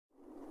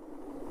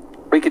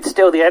We could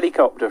steal the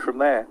helicopter from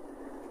there. Do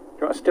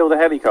you want to steal the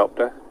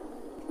helicopter?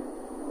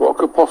 What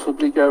could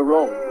possibly go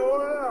wrong?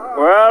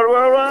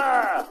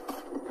 Well.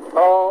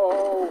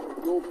 Oh,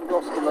 Gordon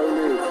Gospel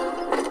is.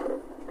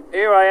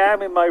 Here I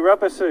am in my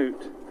rubber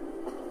suit.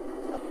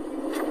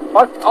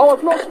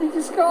 I've lost my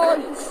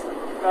disguise.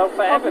 Oh,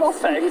 for I've heaven's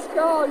lost my sake.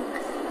 disguise.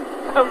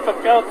 Oh, for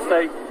God's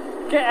sake.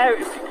 Get out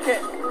if you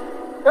get...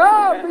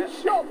 Ah, I've been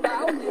shot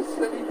down, you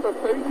silly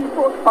buffoon.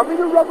 I'm in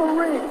a rubber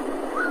ring.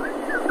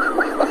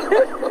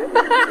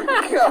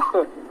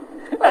 God.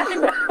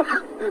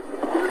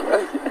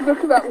 Look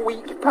at that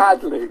weak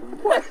paddling.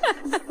 What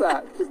is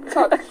that? Just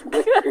touch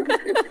me.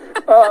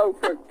 Oh,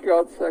 for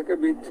God's sake,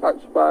 I've been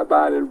touched by a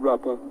man in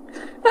rubber.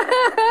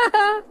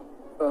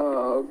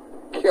 Oh,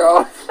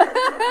 God.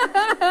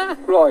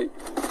 Right.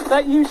 Is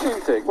that you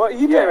shooting? What are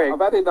you doing? I've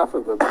had enough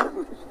of them.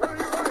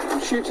 I'm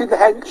shooting the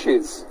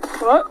henches.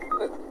 What?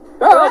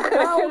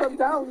 Oh, I'm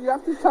down. You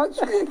have to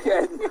touch me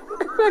again.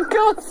 For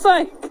God's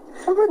sake.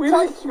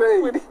 Touch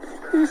me.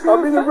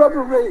 I'm in a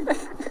rubber ring.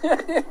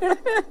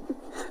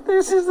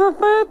 This is the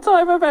third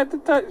time I've had to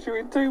touch you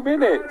in 2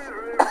 minutes.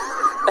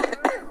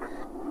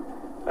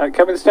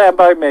 Come and stand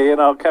by me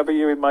and I'll cover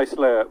you in my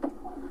slurp.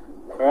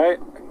 Right?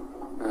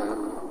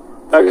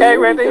 Okay,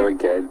 ready? Go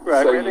again.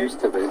 Right, so ready? Used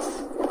to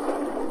this.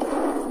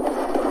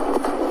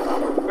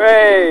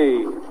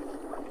 Hey!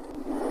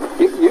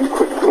 You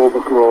quick claw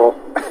McGraw.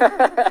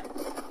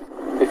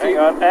 Hang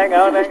on. Hang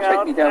on. It's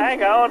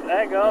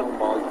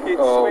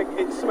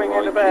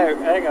swinging about.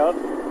 Hang on.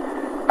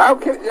 How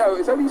can it? No,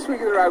 it's only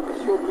swinging around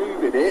because you're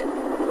moving it.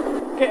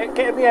 Get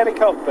in the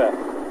helicopter.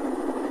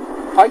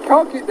 I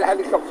can't get in the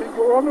helicopter.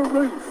 You're on a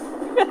roof,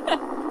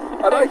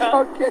 and I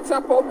can't get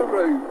up on the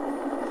roof.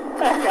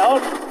 Hang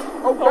on.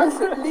 Oh,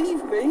 Bassett,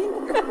 leave me.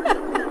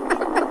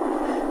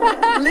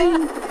 Leave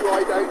me,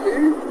 why don't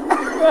you?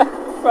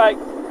 Right,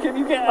 can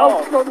you get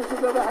Oh, on? God, there's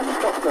another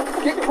helicopter.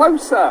 Get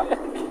closer.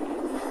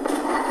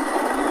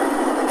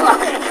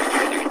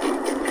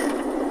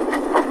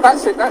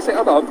 That's it.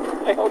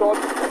 Hold on.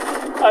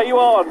 Are you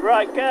on?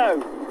 Right, go.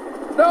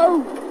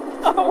 No.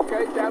 Oh.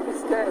 Okay, down the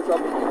stairs. I'll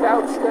meet you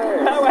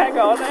downstairs. Oh, hang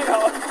on.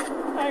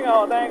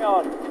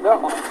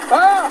 No.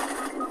 Ah!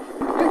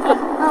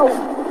 Help!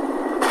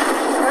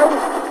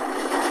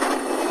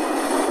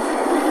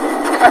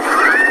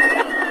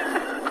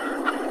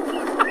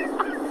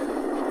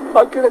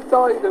 I'm going to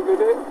die in a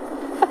minute.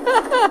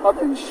 I've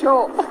been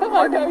shot.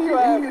 I know you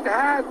have.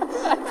 Hands.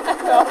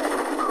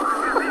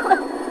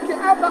 Get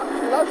out that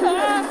bloody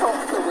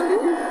helicopter,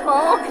 will you?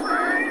 Mark?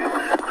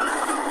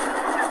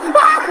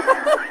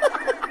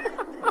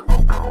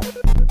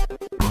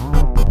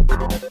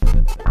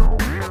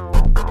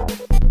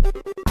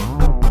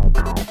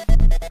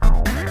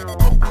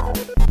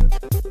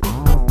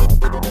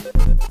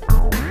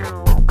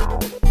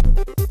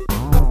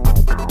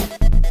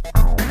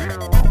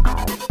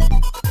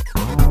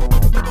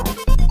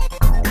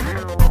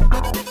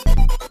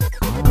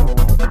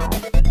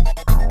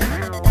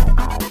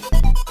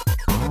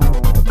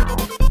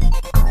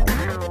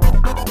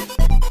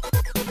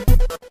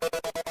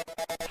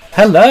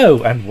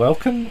 Hello and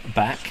welcome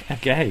back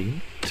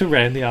again to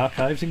Round the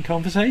Archives in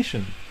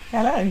Conversation.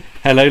 Hello.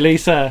 Hello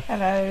Lisa.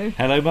 Hello.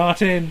 Hello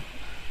Martin.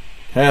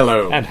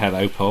 Hello. And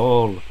hello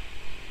Paul.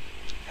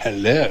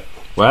 Hello.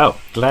 Well,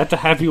 glad to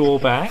have you all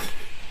back.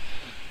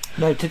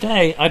 Now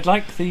today I'd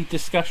like the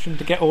discussion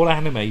to get all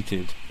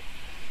animated,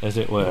 as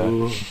it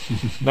were.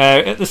 Now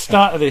at the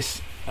start of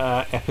this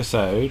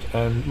episode,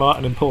 and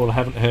Martin and Paul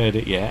haven't heard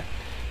it yet,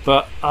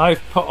 but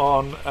I've put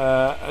on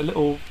a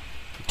little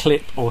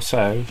clip or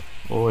so,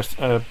 or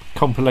a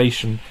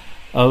compilation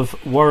of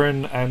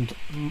Warren and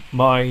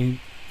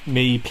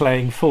me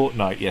playing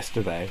Fortnite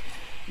yesterday,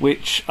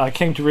 which I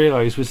came to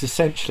realise was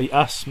essentially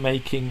us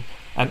making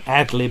an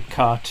ad-lib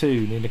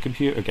cartoon in a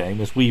computer game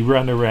as we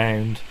run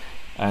around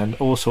and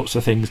all sorts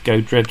of things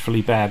go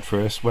dreadfully bad for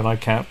us when I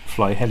can't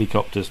fly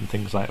helicopters and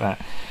things like that,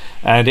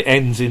 and it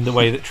ends in the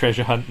way that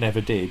Treasure Hunt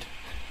never did.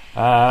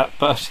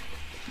 But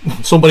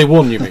somebody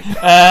won, you mean?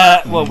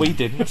 Well, we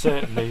didn't,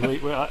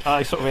 certainly.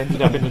 I sort of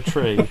ended up in a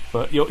tree,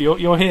 but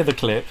you'll hear the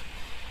clip.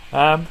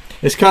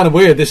 It's kind of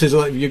weird. This is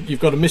like you've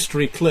got a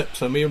mystery clip.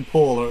 So me and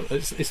Paul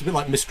it's a bit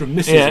like Mr. and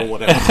Mrs. or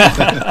whatever.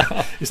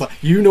 It's like,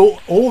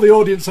 all the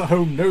audience at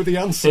home know the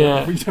answer,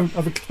 but we don't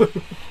have a clue.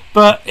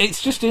 But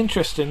it's just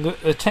interesting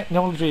that the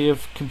technology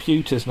of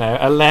computers now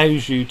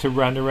allows you to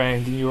run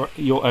around in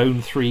your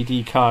own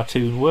 3D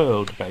cartoon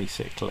world,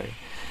 basically.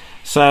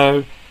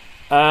 So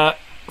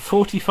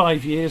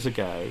 45 years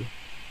ago,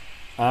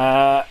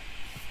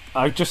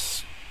 I've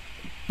just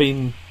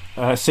been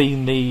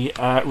seen the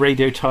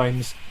Radio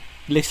Times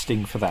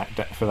listing for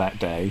that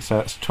day. So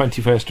that's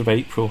 21st of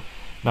April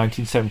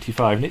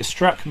 1975, and it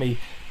struck me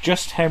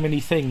just how many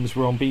things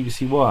were on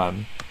BBC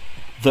One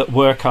that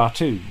were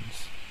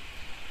cartoons.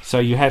 So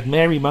you had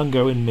Mary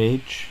Mungo and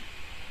Midge,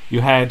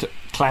 you had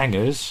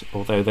Clangers,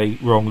 although they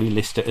wrongly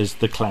list it as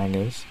the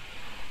Clangers,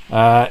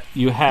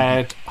 you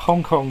had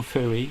Hong Kong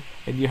Phooey,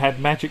 and you had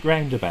Magic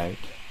Roundabout.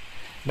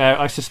 Now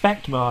I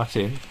suspect,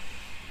 Martin,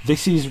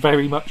 this is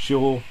very much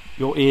your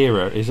your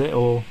era, is it,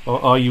 or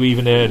are you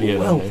even earlier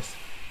than this?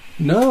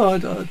 No,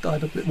 I'd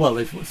have been, well,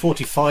 if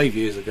 45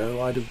 years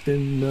ago, I'd have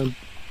been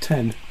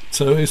 10.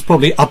 So it's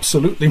probably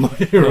absolutely my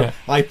era. Yeah.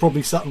 I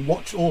probably sat and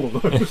watched all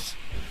of those.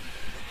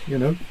 You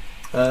know,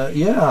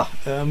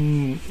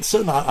 certainly.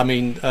 I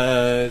mean,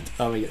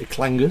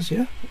 clangers.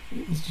 Yeah,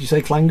 did you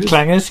say clangers?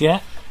 Clangers, yeah.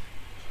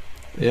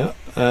 Yeah.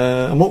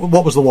 And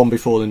what was the one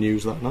before the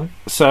news that night?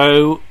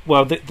 So,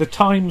 well, the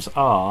times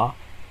are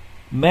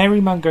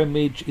Mary Mungo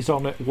Midge is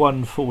on at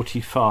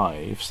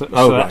 1:45. So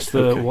that's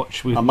the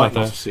Watch with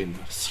Mother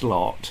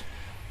slot.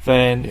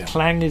 Then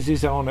Clangers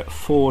is on at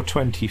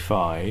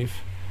 4:25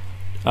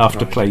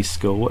 after Play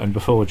School and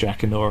before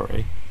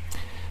Jackanory.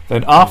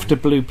 Then after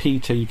Blue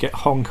Peter you get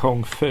Hong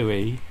Kong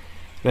Phooey.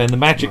 Then the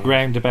Magic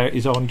Roundabout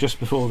is on just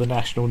before the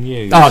national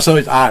news. Oh, so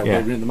we're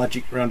in the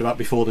Magic Roundabout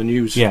before the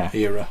news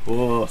era.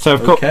 Oh, so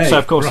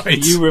of course,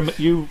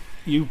 you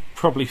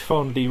probably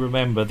fondly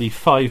remember the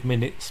 5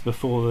 minutes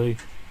before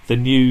the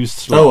news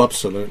slot. Oh,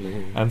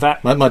 absolutely. And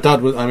that my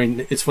dad was. I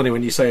mean, it's funny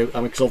when you say. I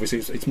mean, because obviously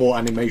it's more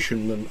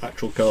animation than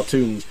actual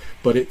cartoons.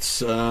 But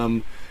it's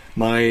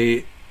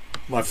my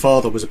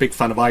father was a big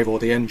fan of Ivor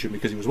the Engine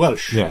because he was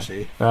Welsh. Yeah. You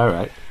see. All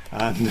right.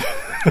 And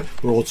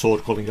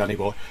broadsword calling Danny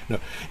Boy. No,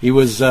 he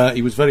was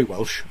very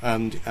Welsh,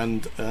 and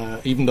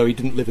even though he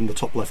didn't live in the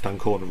top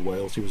left-hand corner of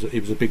Wales, he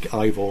was a big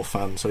Ivor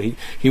fan. So he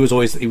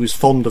was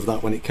fond of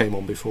that when it came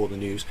on before the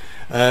news.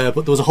 But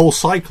there was a whole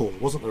cycle,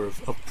 wasn't there,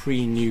 of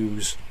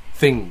pre-news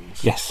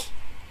things? Yes.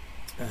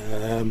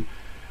 I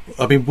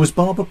mean, was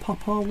Barber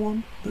Papa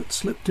one that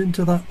slipped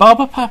into that?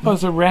 Barber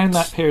Papa's around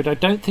that period. I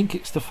don't think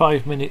it's the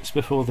 5 minutes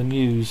before the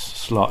news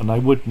slot, and I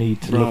would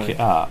need to look it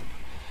up.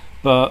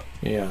 But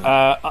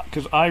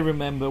because I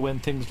remember when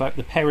things like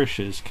the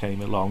Perishers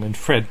came along and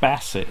Fred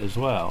Bassett as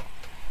well.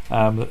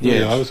 I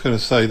was going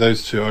to say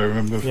those two. I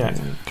remember very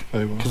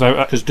well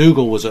because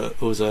Dougal was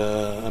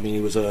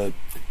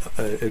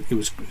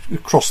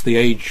across the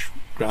age.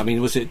 I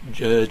mean, was it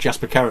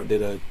Jasper Carrott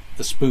did a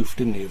spoof,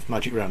 didn't he, of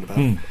Magic Roundabout?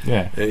 In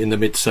the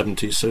mid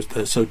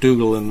 '70s. So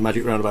Dougal and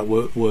Magic Roundabout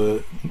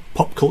were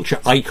pop culture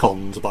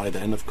icons by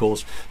then. Of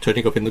course,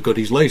 turning up in the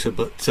goodies later,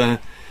 but.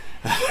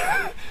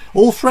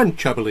 All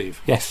French, I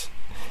believe. Yes.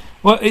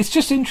 Well, it's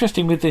just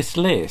interesting with this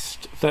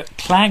list that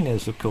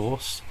Clangers, of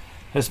course,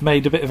 has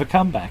made a bit of a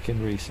comeback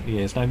in recent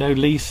years. And I know,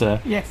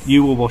 Lisa,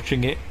 you were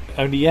watching it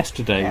only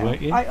yesterday,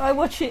 weren't you? I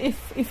watch it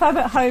if I'm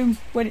at home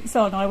when it's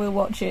on. I will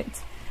watch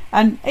it,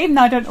 and even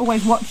though I don't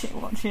always watch it,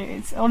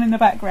 it's on in the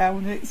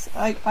background.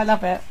 I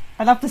love it.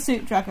 I love the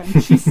Soup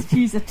Dragon.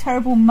 She's a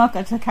terrible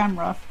mugger to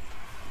camera.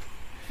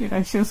 You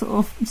know, she'll sort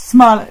of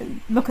smile,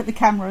 look at the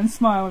camera and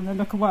smile and then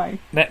look away.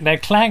 Now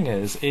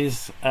Clangers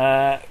is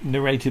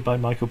narrated by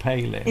Michael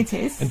Palin. It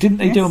is. And didn't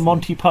they do a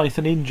Monty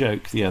Python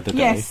in-joke the other day?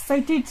 Yes,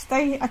 they did.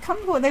 I can't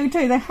remember what they were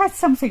doing. They had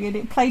something and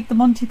it played the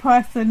Monty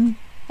Python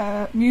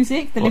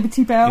music, the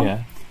Liberty Bell.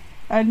 Yeah.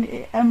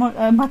 And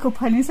Michael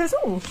Palin says,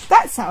 "Oh,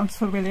 that sounds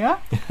familiar."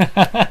 So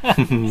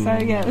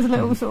it was a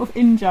little sort of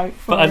in-joke.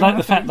 But I like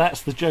the fact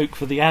that's the joke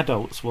for the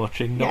adults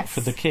watching, not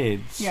for the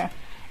kids. Yeah.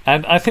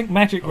 And I think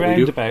Magic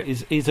Roundabout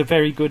is a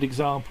very good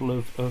example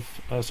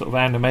of sort of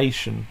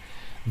animation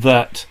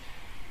that,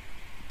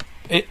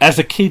 as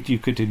a kid you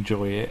could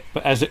enjoy it,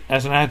 but as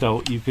an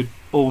adult you could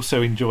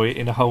also enjoy it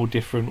in a whole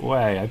different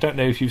way. I don't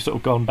know if you've sort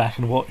of gone back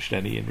and watched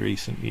any in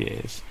recent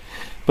years,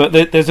 but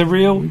there's a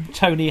real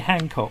Tony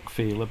Hancock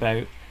feel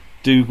about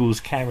Dougal's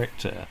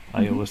character.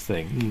 I always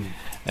think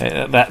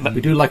that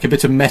we do like a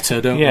bit of meta,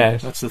 don't we?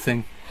 That's the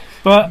thing.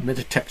 But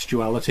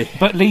metatextuality.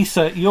 But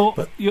Lisa,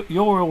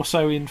 you're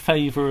also in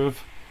favour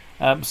of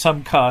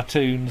some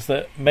cartoons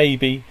that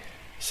maybe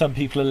some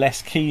people are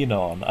less keen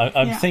on.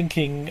 I'm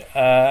thinking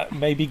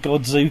maybe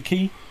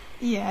Godzuki.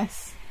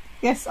 Yes,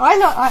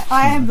 I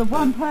am the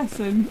one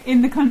person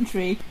in the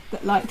country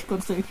that liked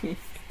Godzuki,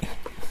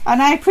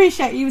 and I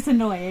appreciate he was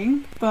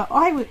annoying, but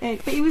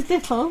he was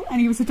little and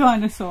he was a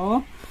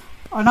dinosaur.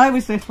 And I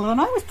was little, and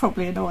I was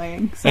probably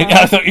annoying. So.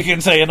 I thought you were going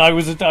to say, and I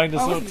was a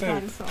dinosaur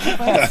too.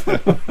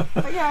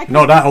 But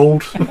not that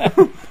old.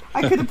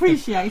 I could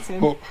appreciate him.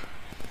 What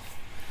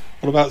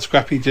about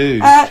Scrappy Doo?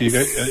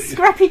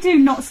 Scrappy Doo,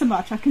 not so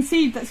much. I can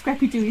see that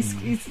Scrappy Doo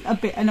is a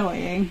bit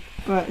annoying,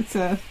 but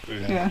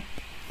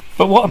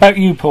But what about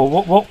you,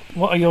 Paul?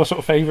 What are your sort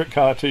of favourite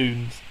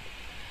cartoons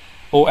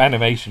or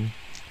animation?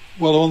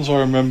 Well, the ones I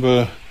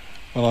remember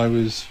when I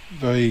was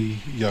very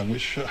young,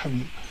 which I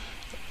haven't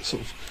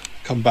sort of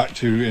come back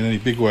to in any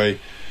big way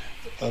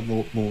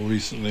more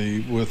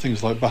recently, were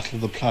things like Battle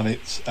of the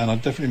Planets, and I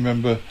definitely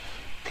remember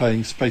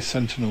playing Space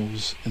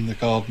Sentinels in the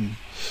garden.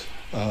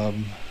 I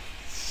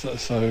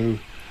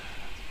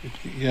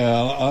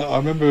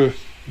remember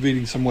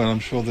reading somewhere, and I'm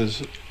sure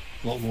there's a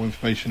lot more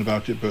information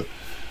about it, but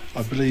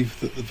I believe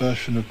that the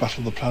version of Battle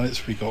of the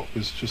Planets we got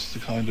was just a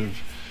kind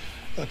of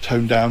a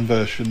toned down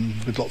version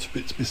with lots of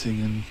bits missing,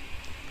 and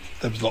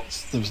there was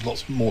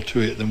lots more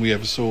to it than we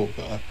ever saw,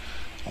 but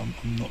I'm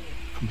not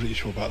completely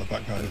sure about the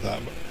background of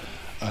that,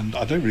 and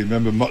I don't really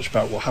remember much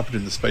about what happened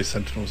in the Space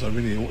Sentinels. I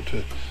really ought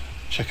to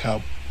check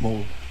out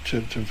more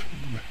to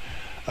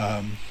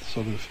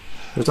sort of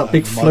was that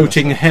big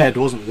floating head,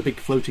 wasn't it? The big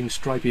floating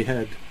stripy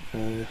head.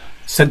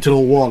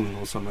 Sentinel 1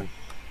 or something.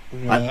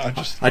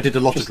 I did a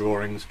lot of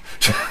drawings.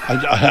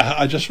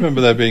 I just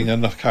remember there being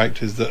enough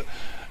characters that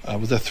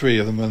was there 3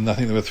 of them, and I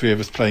think there were 3 of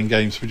us playing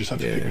games. We just had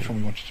to pick which one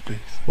we wanted to be.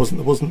 Was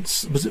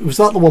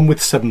that the one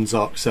with Seven's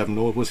Arc 7,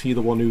 or was he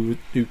the one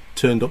who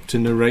turned up to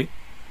narrate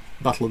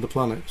Battle of the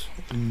Planets?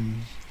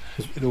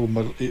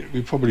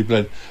 We probably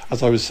blend,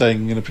 as I was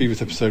saying in a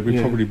previous episode, we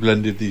probably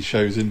blended these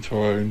shows into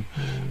our own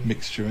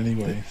mixture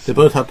anyway. They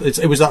both had.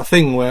 It was that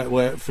thing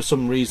where for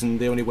some reason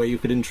the only way you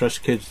could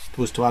interest kids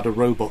was to add a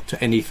robot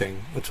to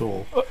anything at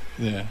all.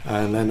 Yeah.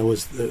 And then there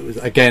was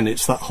again,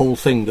 it's that whole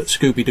thing that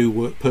Scooby-Doo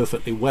worked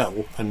perfectly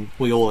well, and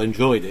we all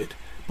enjoyed it.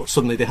 But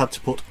suddenly they had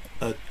to put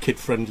a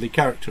kid-friendly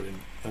character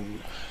in,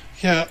 and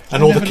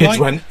all the kids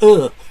went,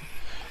 ugh.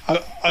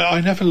 I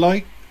never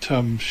liked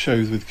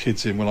shows with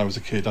kids in when I was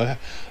a kid. That's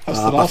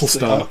the last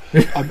Battlestar.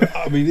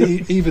 I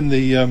mean, even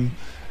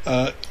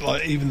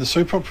the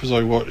soap operas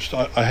I watched,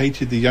 I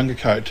hated the younger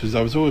characters.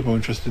 I was always more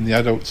interested in the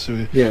adults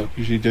who were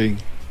usually doing,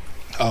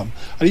 and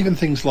even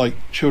things like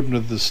Children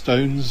of the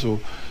Stones or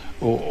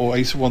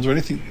Ace of Wands or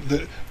anything.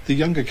 The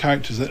younger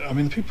characters, the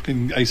people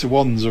in Ace of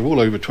Wands are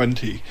all over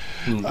 20,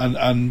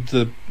 and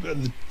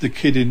the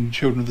kid in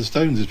Children of the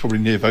Stones is probably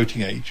near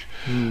voting age.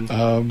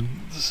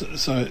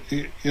 So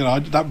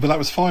but that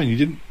was fine. You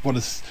didn't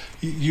want to.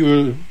 You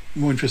were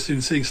more interested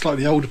in seeing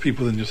slightly older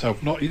people than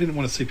yourself. You didn't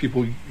want to see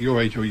people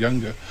your age or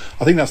younger.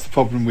 I think that's the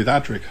problem with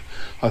Adric.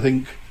 I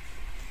think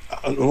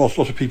a lot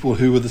of people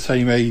who were the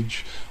same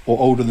age or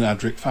older than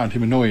Adric found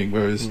him annoying,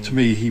 whereas to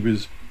me he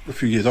was a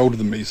few years older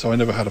than me, so I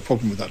never had a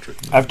problem with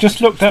Adric. I've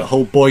just looked at the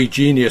whole boy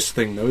genius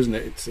thing, though, isn't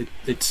it?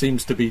 It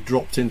seems to be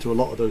dropped into a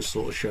lot of those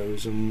sort of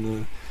shows,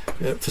 and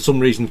for some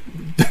reason,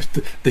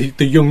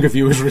 the younger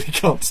viewers really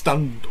can't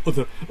stand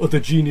other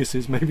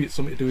geniuses. Maybe it's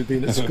something to do with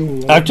being at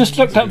school. I've just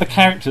looked up the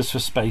characters for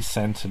Space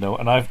Sentinel,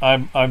 and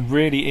I'm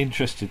really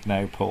interested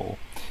now, Paul,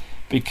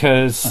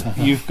 because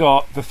you've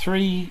got the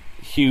 3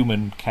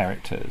 human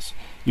characters.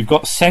 You've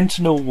got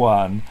Sentinel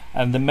 1,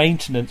 and the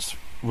maintenance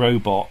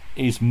robot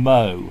is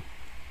Mo.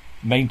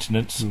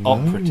 Maintenance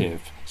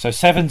operative. So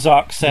Seven's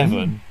Arc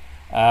 7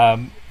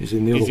 is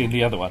in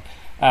the other one.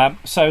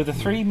 So the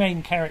 3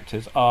 main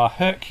characters are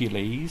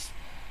Hercules,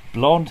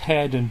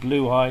 blonde-haired and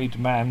blue-eyed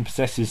man,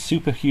 possesses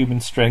superhuman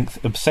strength,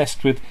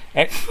 obsessed with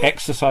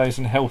exercise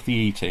and healthy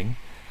eating.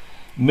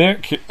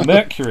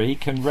 Mercury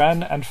can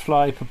run and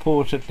fly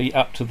purportedly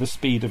up to the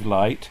speed of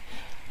light.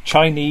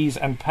 Chinese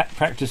and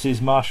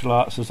practices martial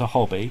arts as a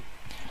hobby.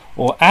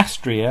 Or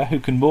Astria, who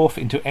can morph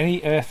into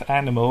any earth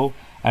animal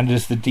and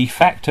is the de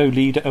facto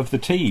leader of the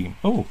team.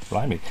 Oh,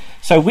 blimey.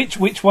 So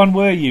which one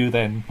were you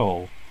then,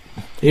 Paul?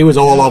 He was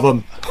all of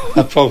them.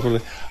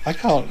 Probably. I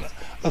can't.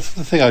 That's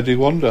the thing I do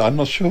wonder. I'm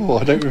not sure.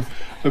 I don't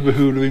remember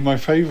who would be my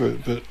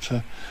favourite. But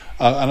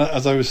and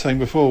as I was saying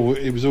before,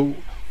 it was all.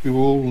 We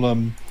were all.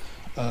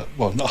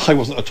 Well, no, I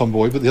wasn't a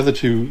tomboy, but the other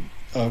 2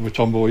 were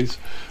tomboys.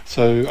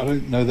 So I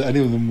don't know that any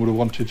of them would have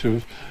wanted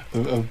to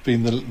have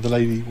been the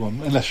lady one,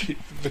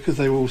 because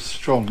they were all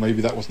strong.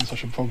 Maybe that wasn't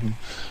such a problem.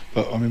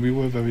 But we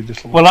were very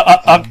little. Well,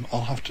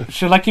 I'll have to.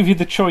 Shall I give you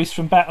the choice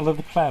from Battle of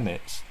the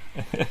Planets?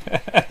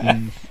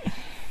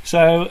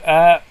 So,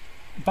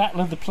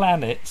 Battle of the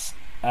Planets.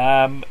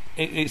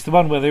 It's the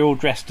one where they're all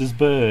dressed as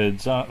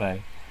birds, aren't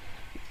they?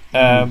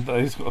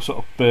 They've got sort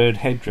of bird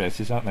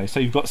headdresses, aren't they? So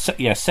you've got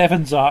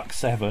Seven's Arc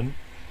 7,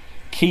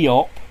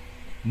 Keop,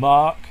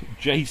 Mark,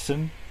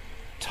 Jason,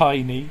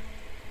 Tiny,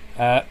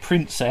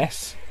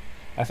 Princess.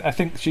 I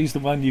think she's the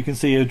one you can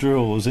see her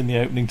drawers in the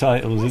opening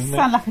titles, isn't it?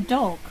 Sounds like a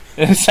dog.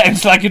 It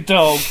sounds like a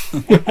dog.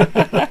 Or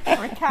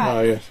a cat.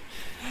 Oh yes.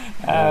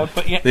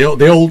 But yeah,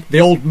 the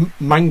old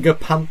manga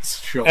pants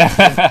shop.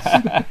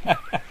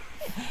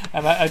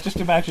 And I just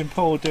imagine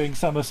Paul doing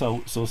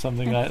somersaults or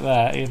something like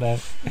that,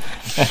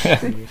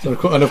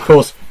 And of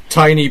course,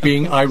 Tiny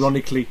being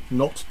ironically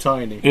not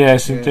tiny.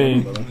 Yes,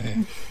 indeed.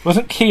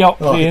 Wasn't Keop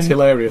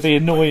the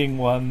annoying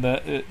one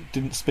that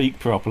didn't speak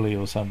properly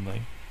or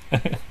something?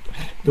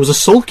 There was a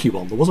sulky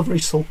one. There was a very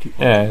sulky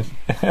one. Yeah,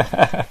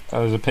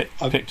 there was a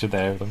picture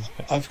there of them.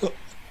 I've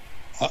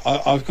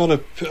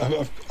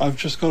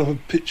just got a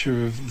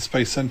picture of the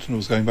Space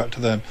Sentinels going back to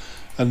them,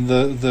 and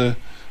the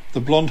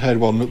blonde-haired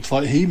one looks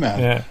like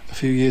He-Man a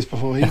few years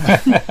before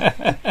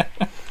He-Man.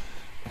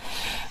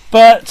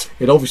 But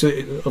it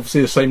obviously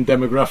the same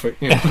demographic.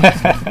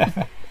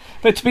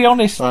 But to be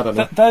honest,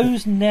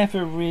 those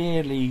never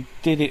really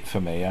did it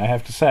for me. I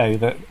have to say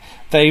that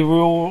they were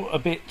all a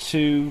bit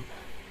too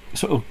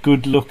sort of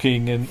good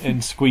looking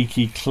and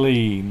squeaky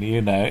clean,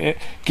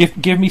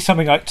 give me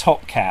something like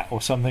Top Cat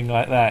or something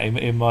like that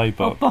in my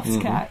book, or Boss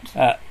Cat,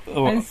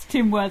 as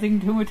Tim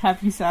Worthington would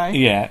have you say.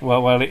 Yeah,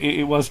 well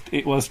it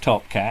was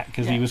Top Cat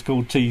because he was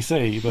called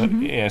TC, but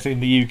yes,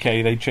 in the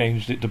UK they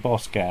changed it to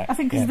Boss Cat. I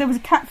think because there was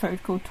a cat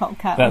food called Top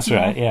Cat. That's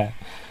right, yeah.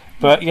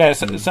 But yeah,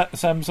 some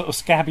sort of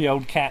scabby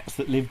old cats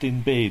that lived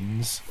in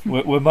bins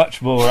were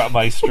much more up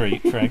my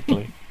street,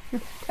 frankly.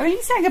 I mean,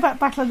 you're saying about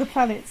Battle of the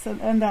Planets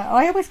and that,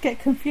 I always get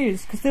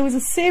confused because there was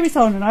a series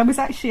on, and I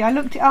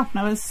looked it up and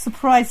I was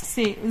surprised to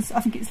see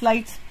I think it's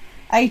late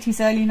 80s,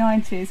 early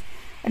 90s,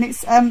 and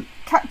it's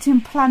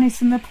Captain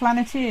Planet and the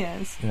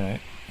Planeteers. Right.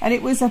 And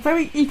it was a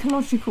very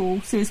ecological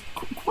series,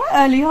 quite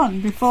early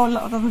on, before a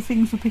lot of other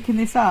things were picking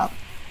this up.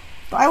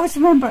 But I always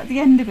remember at the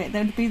end of it,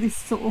 there'd be this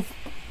sort of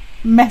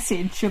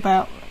message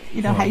about,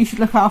 how you should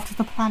look after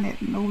the planet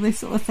and all this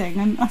sort of thing.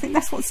 And I think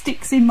that's what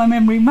sticks in my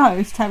memory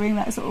most, having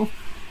that sort of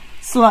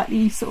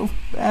slightly sort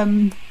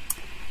of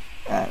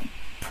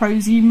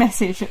prosy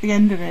message at the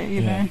end of it,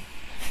 you know.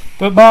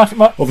 But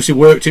Martin, obviously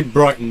worked in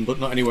Brighton, but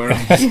not anywhere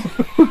else.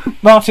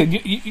 Martin,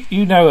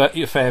 you know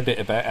a fair bit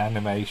about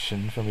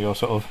animation from your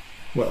sort of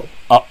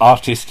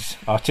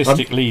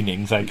artistic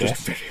leanings, I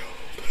guess. Just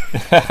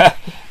very old.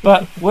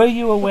 But were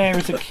you aware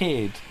as a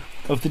kid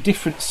of the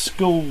different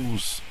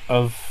schools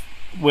of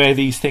where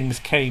these things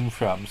came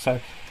from? So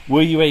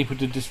were you able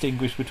to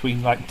distinguish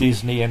between like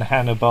Disney and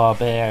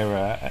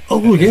Hanna-Barbera?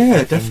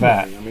 Yeah,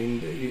 definitely. I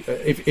mean,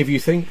 if you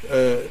think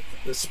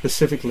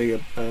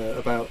specifically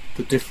about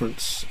the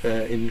difference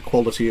in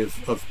quality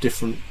of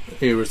different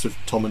eras of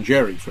Tom and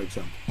Jerry, for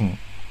example,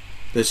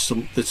 there's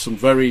some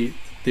very...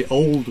 The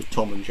old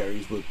Tom and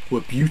Jerry's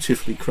were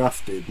beautifully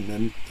crafted, and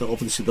then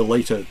obviously the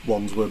later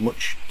ones were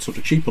much sort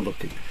of cheaper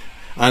looking.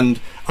 And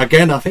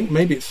again, I think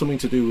maybe it's something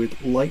to do with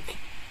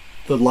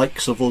the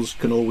likes of us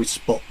can always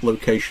spot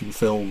location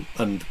film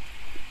and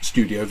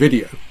studio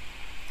video.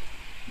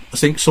 I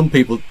think some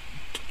people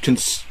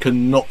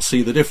cannot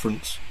see the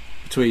difference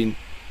between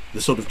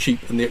the sort of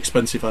cheap and the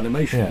expensive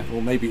animation,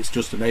 or maybe it's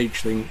just an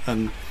age thing,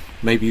 and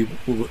maybe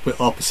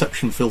our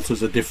perception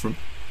filters are different.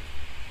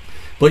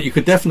 But you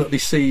could definitely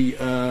see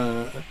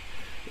the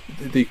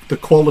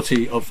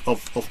quality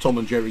of Tom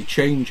and Jerry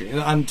changing,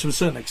 and to a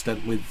certain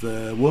extent with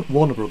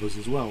Warner Brothers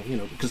as well.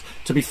 Because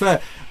to be fair,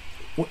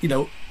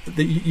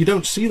 you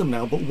don't see them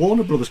now, but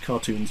Warner Brothers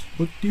cartoons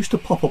used to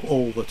pop up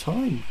all the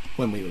time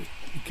when we were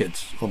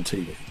kids on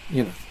TV.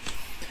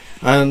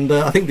 And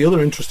I think the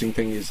other interesting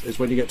thing is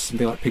when you get to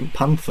something like Pink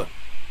Panther.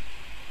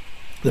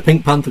 The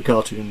Pink Panther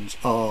cartoons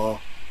are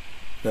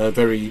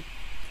very.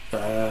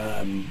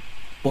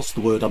 What's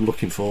the word I'm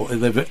looking for?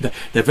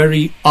 They're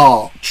very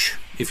arch,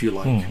 if you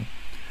like.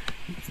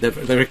 They're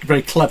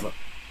very clever.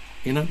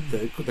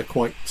 They're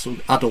quite sort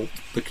of adult.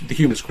 The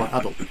humour's quite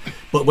adult.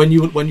 But when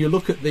you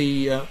look at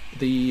the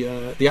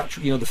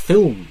actual the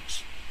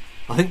films,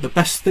 I think the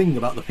best thing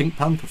about the Pink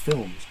Panther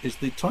films is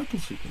the title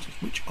sequences,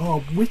 which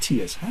are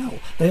witty as hell.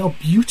 They are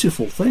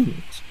beautiful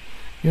things.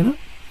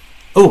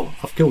 Oh,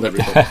 I've killed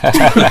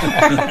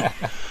everybody.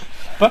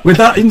 But with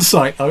that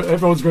insight,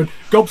 everyone's going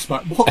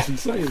gobsmacked. What's he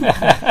saying?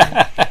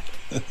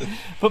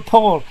 But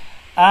Paul,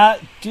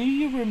 do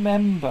you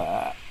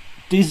remember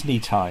Disney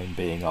Time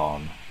being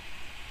on?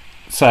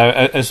 So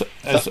as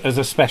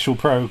a special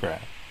program,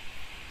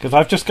 because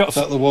I've just got. Is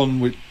that the one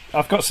with?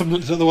 I've got some.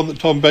 Is that the one that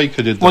Tom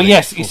Baker did? Well,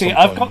 yes. You see,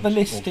 I've got the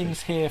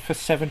listings here for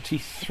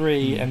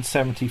 73 and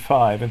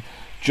 75, and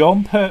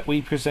John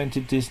Pertwee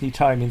presented Disney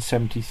Time in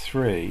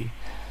 73.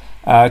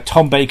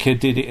 Tom Baker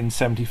did it in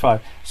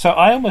 75. So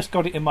I almost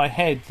got it in my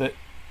head that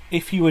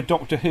if you were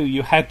Doctor Who,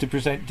 you had to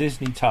present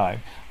Disney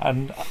Time,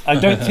 and I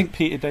don't think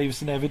Peter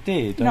Davison ever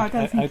did. No,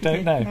 I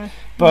don't know. No.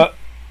 But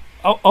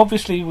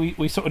obviously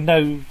we sort of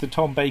know the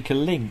Tom Baker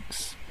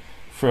links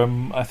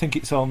from, I think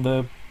it's on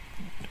the,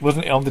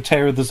 wasn't it on the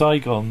Terror of the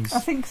Zygons? I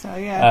think so,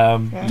 yeah.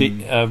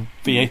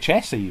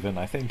 VHS even,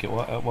 I think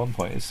at one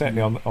point. It's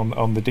certainly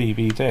on the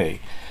DVD.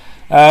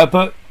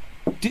 But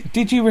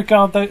did you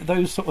regard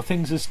those sort of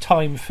things as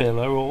time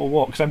filler or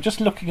what? Because I'm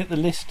just looking at the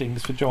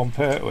listings for John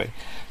Pertwee.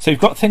 So you've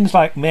got things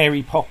like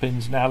Mary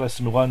Poppins and Alice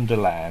in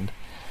Wonderland,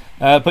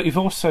 but you've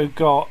also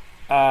got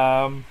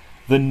the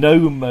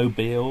Gnome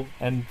Mobile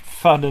and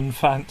Fun and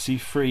Fancy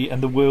Free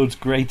and the World's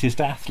Greatest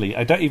Athlete.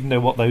 I don't even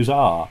know what those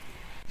are.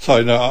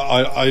 Sorry, no,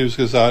 I was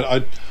going to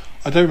say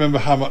I don't remember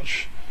how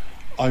much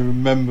I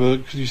remember,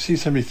 because you see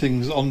so many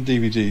things on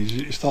DVDs,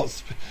 you start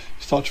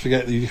to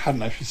forget that you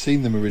hadn't actually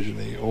seen them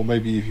originally, or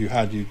maybe if you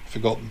had, you'd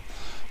forgotten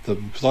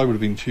them, because I would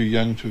have been too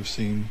young to have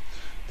seen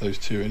those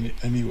two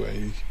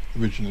anyway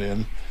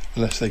originally,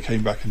 unless they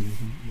came back and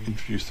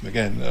introduced them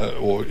again,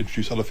 or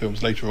introduced other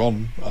films later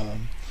on.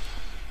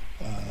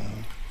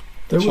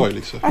 Sorry,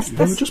 Lisa.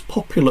 They were just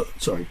popular.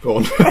 Sorry, go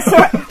on.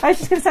 Sorry, I was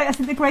just going to say, I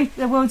think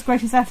the World's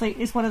Greatest Athlete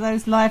is one of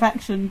those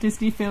live-action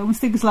Disney films,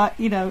 things like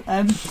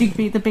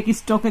Digby, the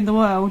biggest dog in the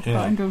world,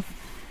 kind of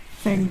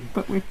thing.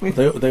 But with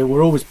they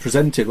were always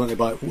presented, weren't they,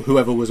 by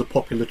whoever was a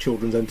popular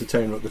children's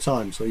entertainer at the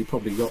time. So you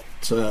probably got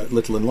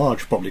Little and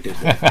Large probably did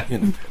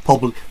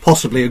one,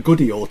 possibly a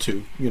goodie or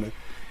two.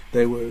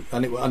 They were,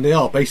 and they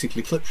are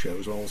basically clip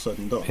shows when all said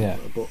and done. Yeah.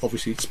 But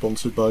obviously it's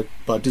sponsored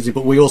by Disney.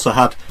 But we also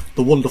had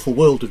The Wonderful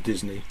World of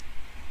Disney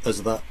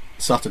as that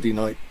Saturday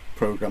night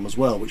programme as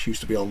well, which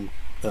used to be on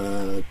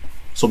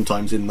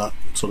sometimes in that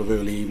sort of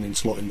early evening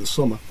slot in the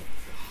summer.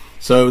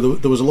 So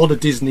there was a lot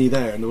of Disney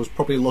there, and there was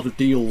probably a lot of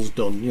deals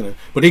done,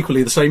 But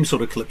equally, the same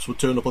sort of clips would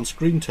turn up on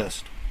Screen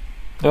Test.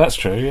 Oh, that's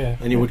true, yeah.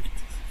 And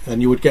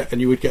you would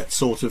get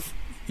sort of,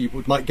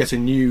 might get a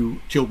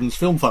new Children's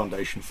Film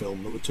Foundation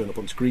film that would turn up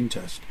on Screen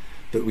Test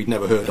that we'd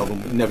never heard of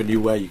and we never knew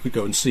where you could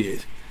go and see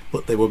it,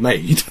 but they were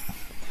made.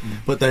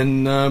 But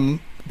then,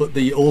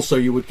 also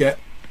you would get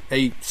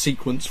a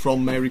sequence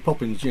from Mary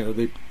Poppins. You know,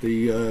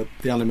 the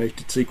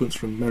animated sequence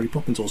from Mary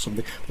Poppins or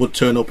something would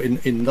turn up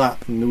in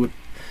that, and there would.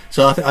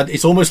 So I think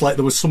it's almost like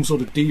there was some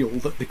sort of deal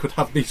that they could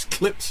have these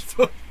clips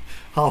for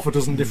half a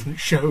dozen different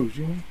shows.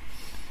 You know.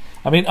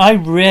 I mean, I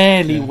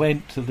rarely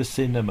went to the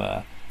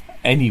cinema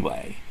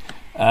anyway.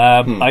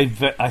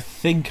 I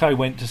think I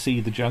went to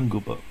see The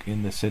Jungle Book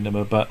in the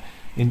cinema, but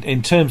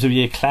in terms of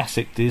your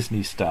classic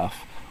Disney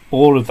stuff,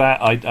 all of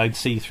that I'd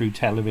see through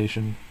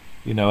television.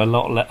 You know, a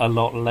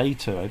lot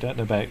later. I don't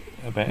know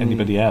about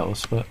anybody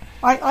else, but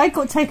I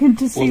got taken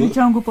to see The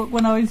Jungle Book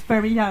when I was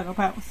very young,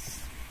 about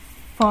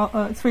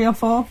 3 or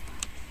 4.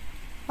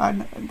 I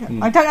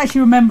don't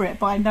actually remember it,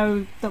 but I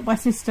know that my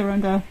sister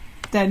and a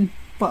then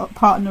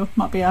partner,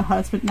 might be her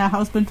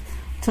husband,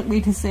 took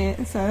me to see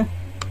it. So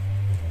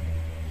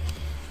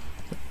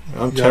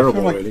I'm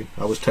terrible, really.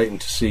 I was taken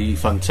to see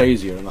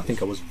Fantasia, and I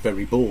think I was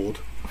very bored.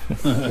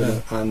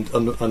 and I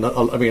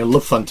mean, I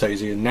love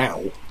Fantasia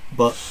now,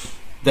 but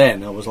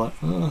then I was like,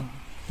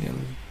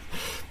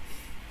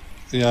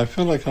 Yeah, I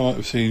feel like I might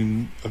have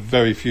seen a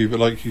very few, but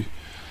like you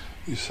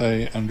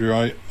say, Andrew,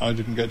 I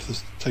didn't get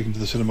taken to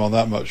the cinema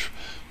that much.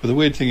 But the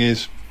weird thing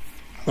is,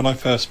 when I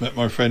first met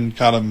my friend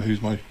Callum,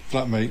 who's my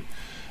flatmate,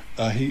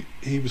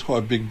 he was quite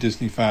a big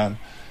Disney fan,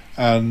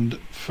 and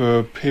for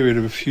a period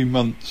of a few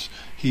months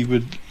he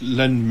would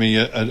lend me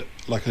a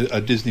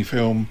Disney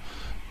film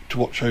to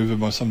watch over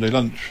my Sunday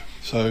lunch.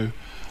 So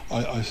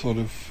I sort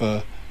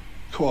of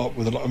caught up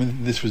with a lot. I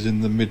mean, this was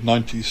in the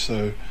mid-90s,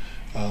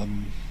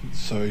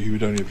 so he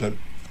would only have led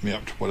me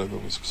up to whatever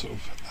was sort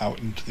of out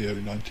into the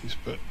early 90s.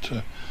 But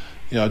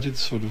I did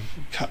sort of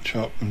catch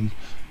up and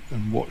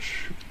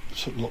watch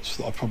sort of lots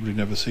that I've probably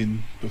never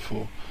seen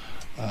before,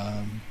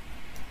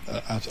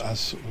 as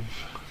sort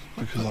of,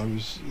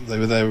 because they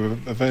were there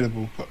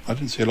available, but I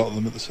didn't see a lot of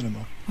them at the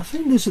cinema. I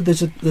think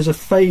there's a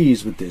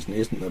phase with Disney,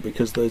 isn't there?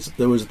 Because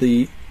there was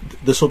the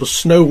sort of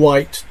Snow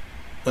White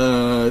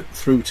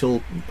through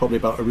till probably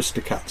about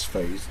Aristocats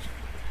phase,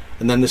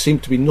 and then there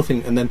seemed to be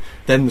nothing, and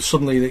then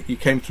suddenly you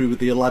came through with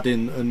the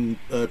Aladdin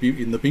and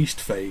Beauty and the Beast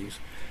phase,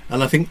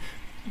 and I think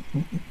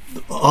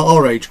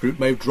our age group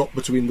may have dropped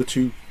between the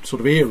two sort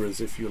of eras,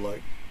 if you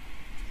like.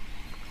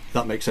 If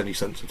that makes any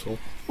sense at all.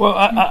 Well,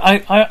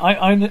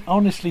 I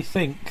honestly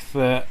think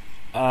that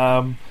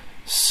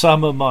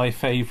some of my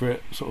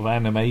favourite sort of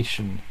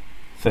animation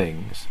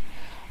things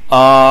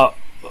are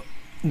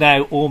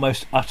now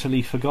almost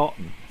utterly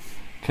forgotten,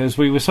 because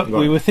we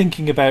were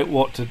thinking about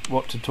what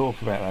to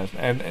talk about,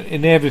 and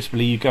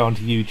inevitably you go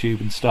onto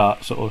YouTube and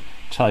start sort of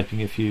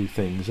typing a few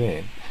things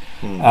in.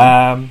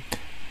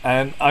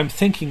 And I'm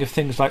thinking of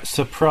things like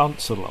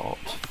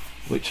Soprancelot,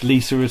 which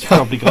Lisa has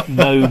probably got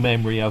no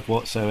memory of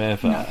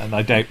whatsoever, and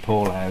I doubt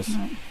Paul has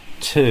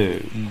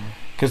too.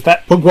 Because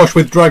that Pugwash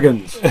with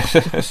Dragons.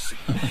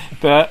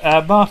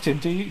 But Martin,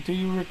 do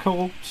you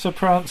recall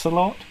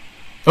Soprancelot?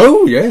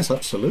 Oh yes,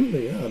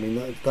 absolutely. Yeah, I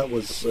mean that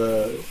was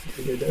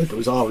it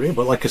was our era,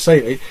 but like I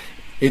say,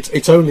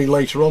 it's only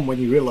later on when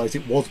you realise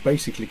it was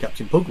basically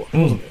Captain Pugwash,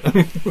 wasn't it? I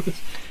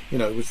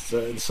mean, it was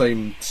the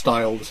same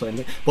style, the same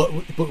thing. But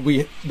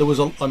there was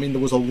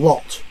a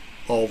lot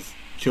of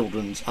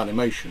children's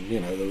animation.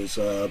 There was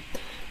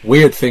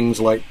weird things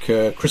like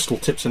Crystal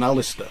Tips and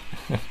Alistair,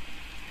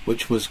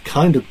 which was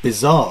kind of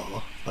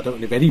bizarre. I don't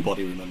know if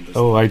anybody remembers.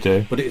 Oh, I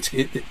do. But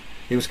it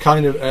was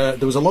kind of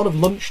there was a lot of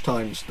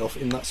lunchtime stuff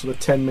in that sort of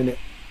 10-minute,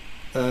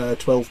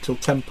 12 till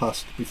 10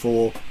 past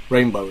before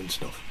Rainbow and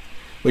stuff,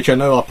 which I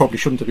know I probably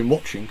shouldn't have been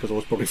watching because I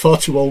was probably far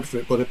too old for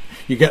it. But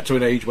you get to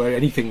an age where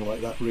anything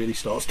like that really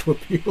starts to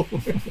appeal.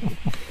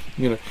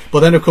 But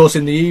then of course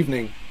in the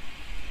evening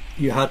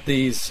you had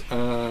these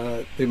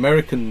the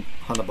American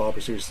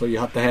Hanna-Barbera series. So you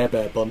had the Hair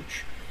Bear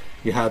Bunch,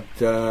 you had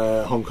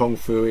Hong Kong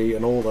Phooey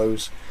and all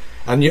those,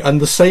 and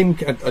the same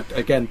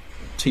again,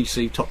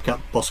 TC, Top Cat,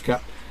 Boss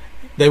Cat.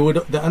 They would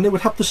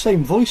have the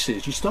same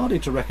voices. You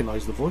started to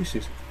recognise the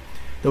voices.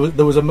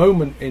 There was a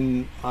moment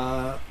in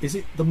is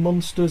it the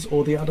Monsters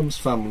or the Addams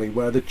Family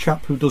where the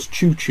chap who does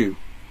Choo Choo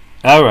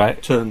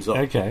turns up.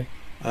 Okay.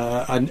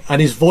 And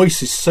his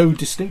voice is so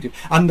distinctive.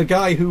 And the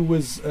guy who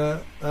was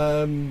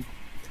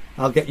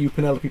I'll Get You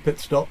Penelope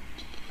Pitstop,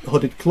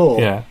 Hooded Claw.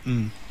 Yeah.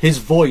 His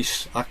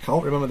voice, I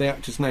can't remember the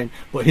actor's name,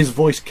 but his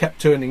voice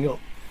kept turning up.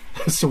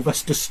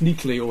 Sylvester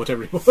Sneakley or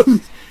whatever it was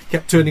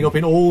kept turning up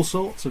in all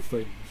sorts of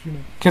things.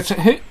 I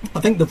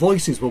think the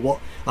voices were what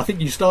I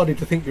think you started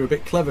to think you're a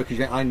bit clever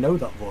because I know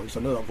that voice. I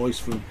know that voice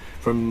from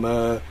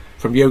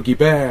Yogi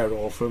Bear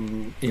or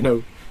from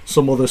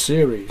some other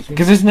series.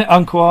 Because isn't it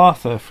Uncle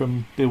Arthur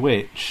from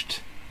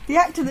Bewitched? The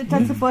actor that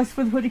does the voice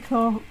for the Hoodie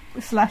Claw /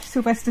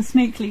 Sylvester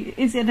Sneakley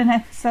is in an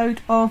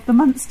episode of The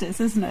Munsters,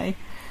 isn't he?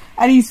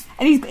 And he's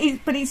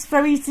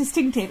very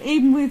distinctive.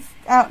 Even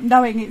without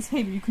knowing it's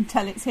him, you can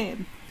tell it's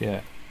him.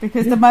 Yeah.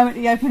 Because the moment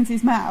he opens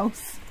his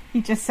mouth,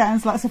 he just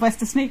sounds like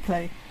Sylvester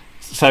Sneakley.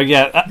 So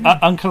yeah,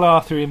 Uncle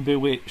Arthur in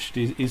Bewitched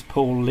is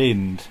Paul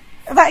Lind.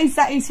 That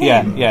is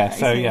him. Yeah. That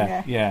So is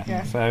him,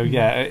 yeah. So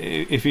yeah,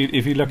 if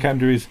you look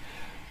under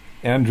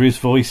his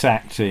voice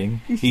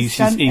acting, he's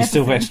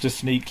Sylvester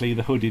Sneakley,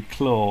 the Hooded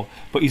Claw,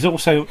 but he's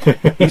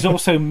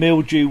also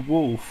Mildew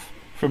Wolf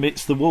from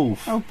It's the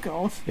Wolf. Oh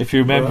God! If you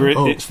remember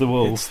It's the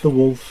Wolf. It's the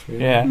Wolf.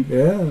 Yeah,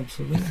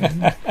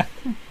 absolutely.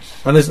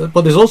 And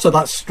there's also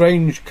that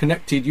strange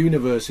connected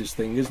universes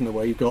thing, isn't there?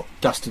 Where you've got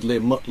Dastardly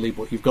and Muttley,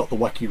 but you've got the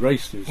Wacky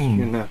Races,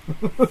 you know,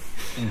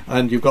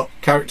 and you've got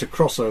character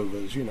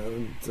crossovers, you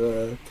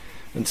know,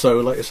 and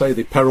so, like I say,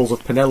 the Perils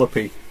of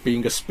Penelope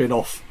being a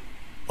spin-off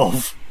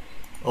of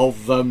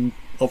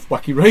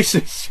Wacky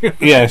Races. You know?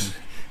 Yes,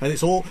 and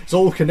it's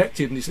all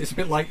connected, and it's a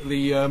bit like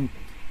the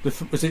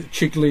was it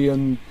Chigley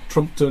and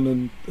Trumpton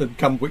and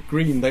Camwick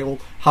Green? They all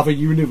have a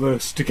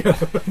universe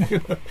together. You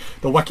know?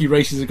 The Wacky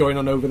Races are going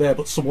on over there,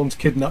 but someone's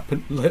kidnapped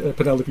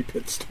Penelope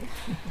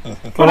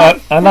Pitstop.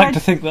 Well, I like to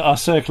think that our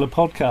circular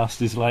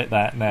podcast is like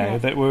that now,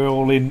 that we're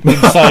all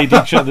inside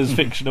each other's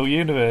fictional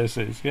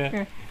universes.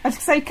 Yeah. I was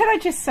say, can I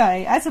just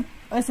say, as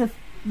a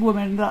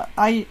woman, that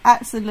I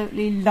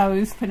absolutely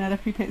loathe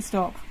Penelope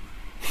Pitstop.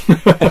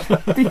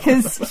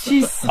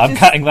 Because I'm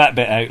cutting that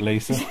bit out,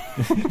 Lisa.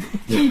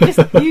 She just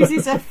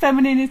uses her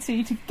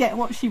femininity to get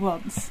what she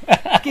wants.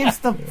 Gives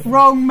the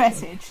wrong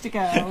message to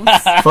girls.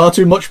 Far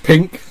too much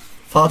pink, and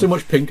far too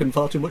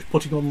much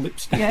putting on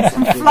lipstick. Yes,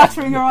 and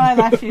fluttering her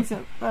eyelashes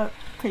at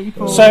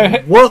people. So,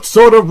 what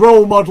sort of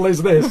role model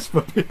is this?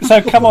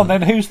 So come on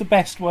then, who's the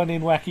best one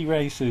in Wacky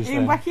Races?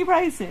 Wacky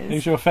Races,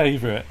 who's your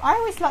favourite? I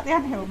always like the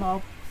Anthill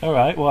Mob. All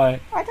right,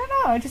 why? I don't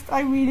know.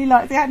 I really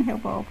like the Anthill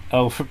Bob.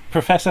 Oh, for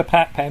Professor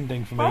Pat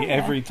Pending for me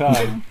every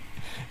time.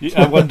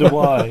 I wonder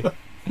why.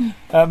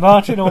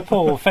 Martin or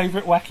Paul,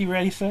 favourite Wacky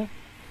Racer?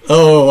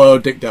 Oh,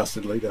 Dick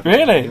Dastardly.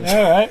 Definitely. Really? Yes.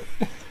 All right.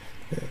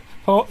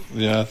 Paul?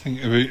 Yeah, I think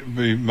it'd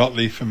be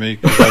Muttley for me.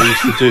 Cause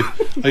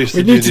I used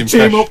to do the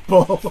impression. Team up,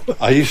 Paul.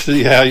 I used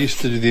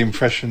to do the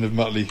impression of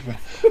Muttley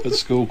at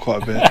school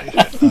quite a bit.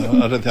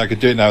 I don't think I could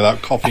do it now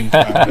without coughing for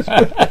hours.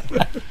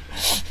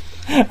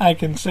 I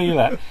can see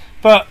that.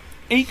 But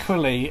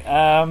equally,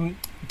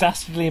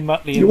 Dastardly and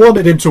Muttley... You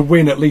wanted him to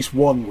win at least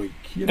 1 week.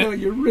 You know,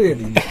 you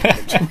really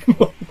wanted him to win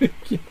 1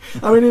 week.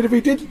 I mean, if he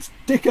didn't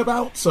dick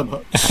about so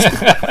much,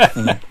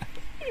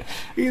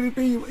 he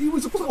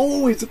was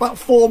always about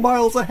 4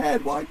 miles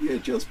ahead. Why didn't you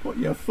just put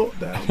your foot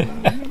down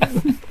now?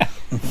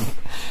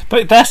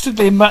 But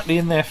Dastardly and Muttley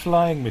in their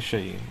flying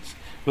machines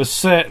was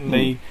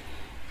certainly,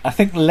 I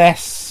think,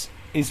 less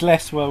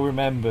well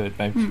remembered,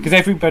 because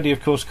everybody,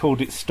 of course, called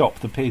it Stop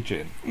the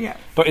Pigeon. Yeah.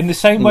 But in the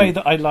same way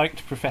that I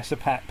liked Professor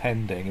Pat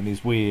Pending and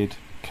his weird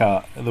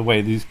car, the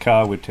way his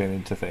car would turn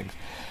into things,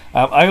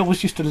 I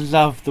always used to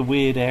love the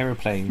weird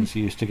aeroplanes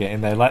he used to get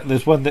in there. Like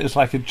there's one that is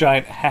like a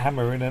giant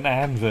hammer and an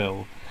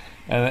anvil,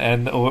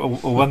 or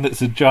one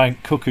that's a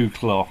giant cuckoo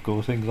clock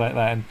or things like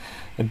that,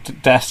 and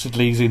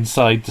Dastardly's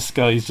inside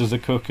disguised as a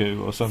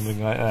cuckoo or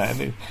something like that.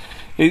 And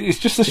it's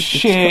just the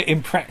sheer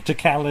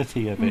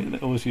impracticality of it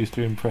that always used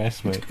to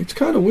impress me. It's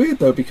kind of weird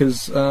though,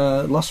 because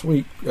last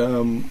week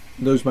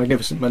Those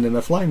Magnificent Men in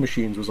Their Flying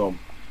Machines was on,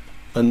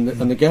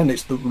 and again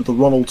it's the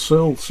Ronald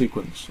Searle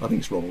sequence. I think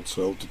it's Ronald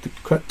Searle did the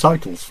correct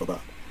titles for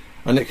that,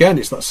 and again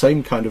it's that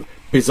same kind of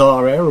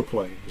bizarre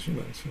aeroplanes, you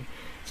know.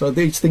 So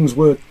these things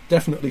were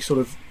definitely sort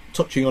of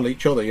touching on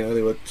each other. You know,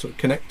 they were sort of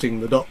connecting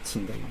the dots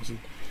and things. And,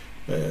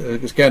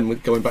 again,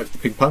 going back to the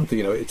Pink Panther,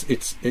 you know,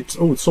 it's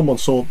someone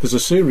saw there's a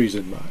series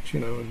in that, you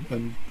know,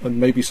 and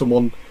maybe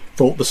someone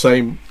thought the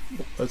same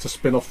as a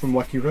spin-off from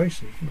Wacky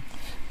Races. You know?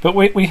 But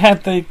we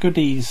had the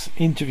Goodies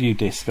interview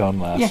disc on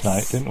last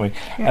night, didn't we?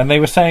 Yeah. And they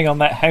were saying on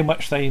that how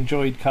much they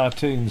enjoyed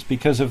cartoons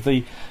because of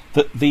the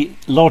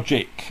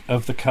logic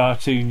of the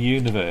cartoon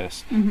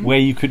universe, where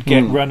you could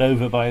get run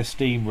over by a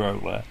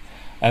steamroller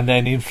and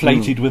then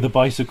inflated with a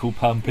bicycle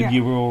pump and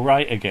you were all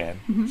right again.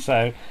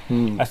 So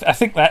I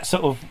think that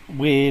sort of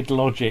weird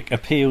logic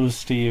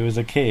appeals to you as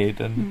a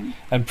kid and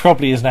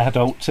probably as an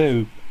adult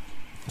too.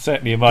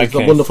 Certainly in my case.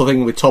 The wonderful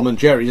thing with Tom and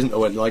Jerry, isn't there,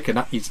 when like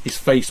his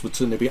face would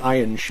suddenly be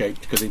iron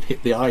shaped because he'd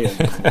hit the iron.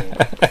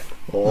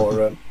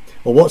 or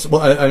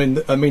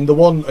I mean the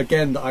one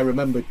again that I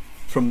remember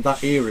from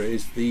that era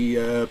is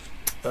the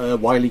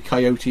Wile E.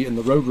 Coyote and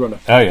the Roadrunner.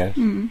 Oh yeah.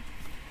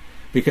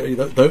 Because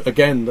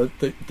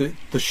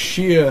the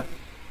sheer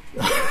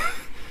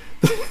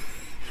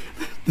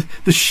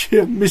the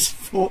sheer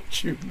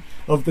misfortune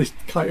of this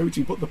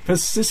coyote, but the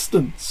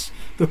persistence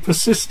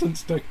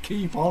to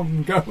keep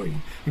on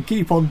going and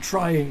keep on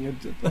trying,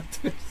 and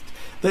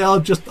they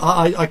are just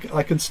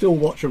I can still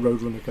watch a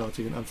Roadrunner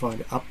cartoon and find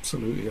it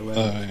absolutely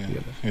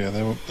hilarious.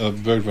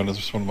 Roadrunner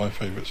is one of my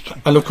favourites too.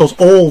 And of course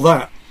all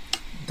that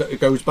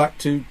goes back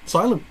to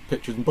silent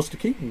pictures and Buster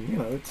Keaton, you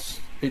know,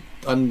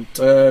 and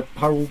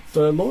Harold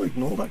Lloyd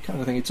and all that kind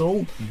of thing. It's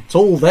all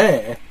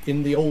there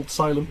in the old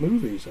silent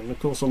movies, and of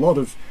course a lot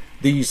of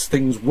these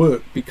things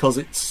work because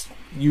it's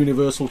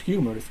universal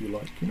humour, if you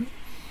like, you know.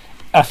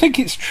 I think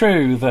it's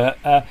true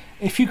that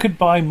if you could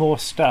buy more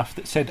stuff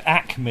that said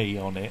Acme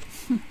on it,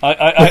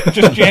 I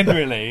just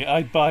generally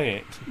I'd buy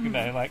it. You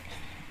know, like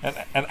an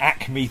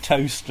Acme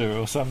toaster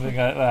or something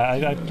like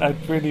that.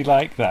 I'd really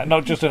like that.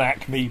 Not just an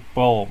Acme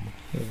bomb.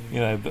 You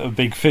know, a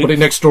big thing. Put it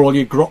next to all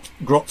your grot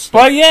stuff.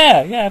 Well,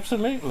 yeah,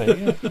 absolutely.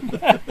 Yeah.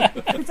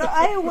 So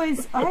I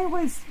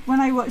always, when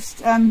I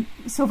watched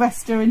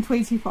Sylvester in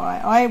Tweety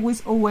Pie, I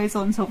was always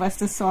on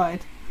Sylvester's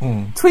side.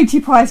 Tweety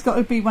Pie's got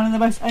to be one of the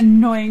most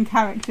annoying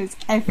characters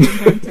ever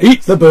invented.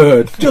 Eat the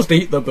bird. Just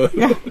eat the bird.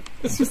 Yeah,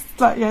 it's just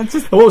like, yeah,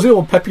 just. And what was it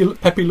all?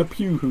 Pepe Le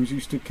Pew, who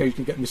used to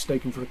occasionally get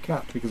mistaken for a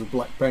cat because of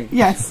black paint.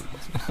 Yes.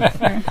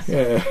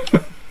 Yeah.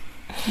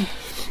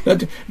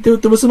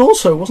 There was an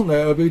also, wasn't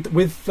there,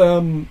 with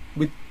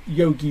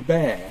Yogi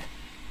Bear?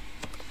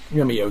 You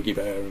remember Yogi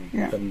Bear?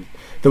 And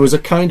there was a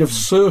kind of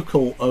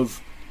circle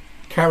of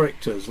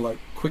characters like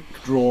Quick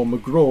Draw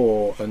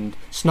McGraw and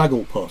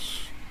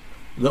Snagglepuss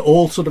that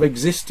all sort of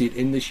existed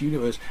in this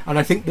universe, and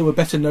I think they were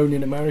better known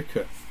in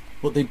America.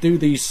 But they'd do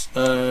these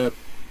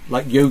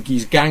like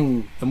Yogi's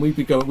gang, and we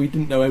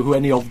didn't know who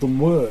any of them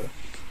were.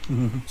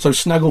 Mm-hmm. So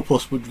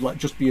Snagglepuss would like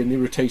just be an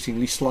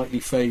irritatingly slightly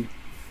fey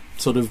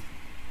sort of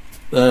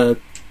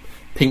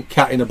pink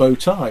cat in a bow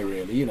tie,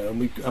 really, you know,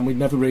 and we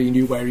never really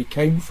knew where he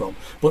came from.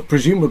 But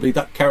presumably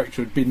that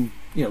character had been,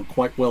 you know,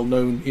 quite well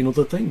known in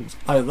other things.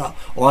 Either that,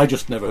 or I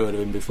just never heard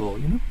of him before,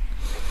 you know.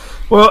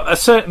 Well,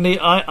 certainly,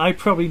 I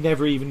probably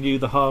never even knew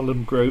the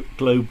Harlem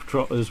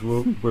Globetrotters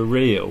were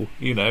real,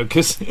 you know,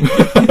 because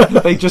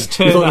they just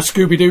turned up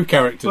Scooby-Doo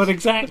characters. Well,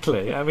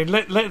 exactly. I mean,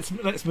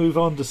 let's move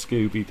on to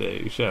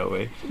Scooby-Doo, shall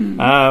we?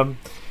 I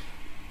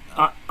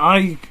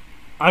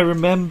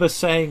remember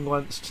saying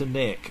once to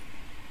Nick,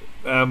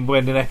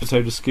 when an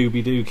episode of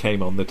Scooby-Doo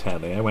came on the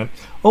telly, I went,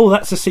 "Oh,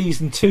 that's a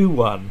season 2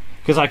 one,"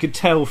 because I could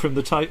tell from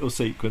the title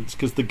sequence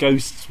because the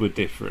ghosts were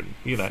different.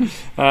 You know,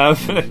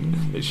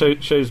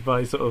 it shows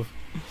my sort of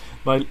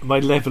my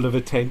level of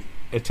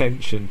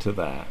attention to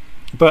that.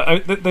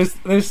 But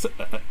there's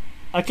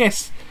I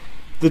guess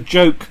the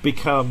joke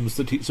becomes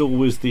that it's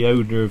always the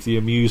owner of the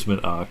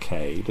amusement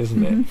arcade,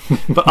 isn't it?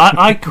 But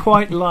I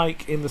quite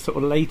like in the sort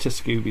of later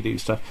Scooby-Doo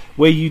stuff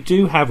where you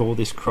do have all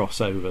this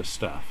crossover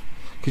stuff.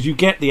 Because you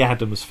get the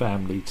Addams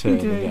Family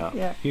turning up,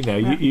 yeah. You know,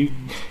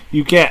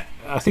 you get.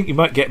 I think you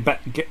might get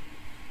Do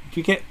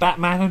you get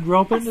Batman and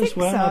Robin as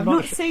well? So. I've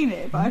not seen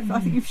it, but I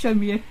think you've shown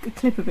me a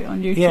clip of it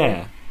on YouTube.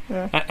 Yeah.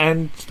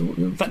 And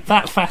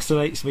that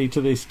fascinates me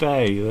to this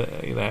day.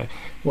 That, you know,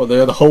 well,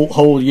 they're the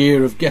whole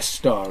year of guest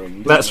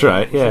starring. That's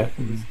right. Yeah,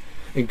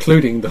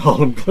 including the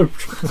Harlem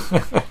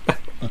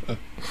Globetrotters.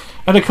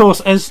 And of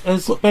course, as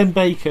Ben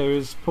Baker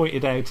has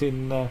pointed out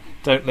in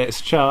Don't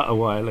Let's Chart a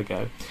while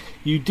ago,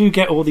 you do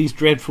get all these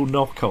dreadful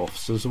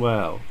knockoffs as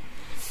well,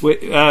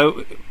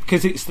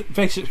 because it's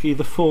basically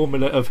the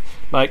formula of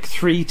like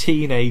 3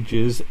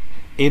 teenagers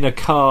in a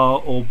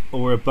car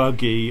or a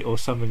buggy or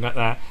something like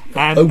that,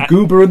 and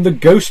Goober and the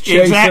Ghost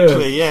Chaser.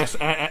 Exactly, yes,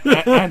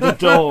 and a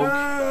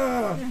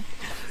dog.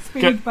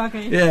 Speed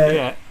buggy.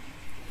 Yeah.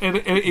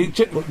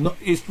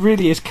 It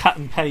really is cut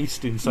and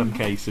paste in some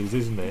cases,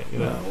 isn't it? You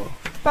know?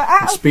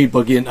 But Speed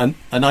Buggy and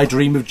I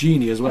Dream of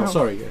Jeannie as well.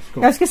 Sorry, yes. I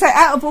was going to say,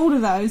 out of all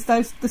of those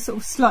the sort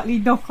of slightly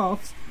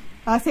knockoffs,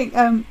 I think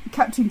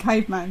Captain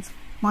Caveman's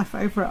my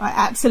favourite. I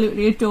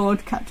absolutely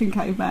adored Captain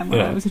Caveman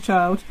when I was a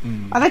child,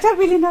 and I don't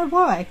really know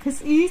why, because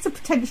he's a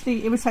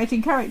potentially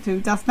irritating character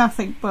who does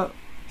nothing but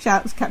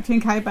shouts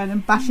Captain Caveman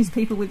and bashes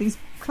people with his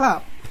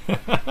club.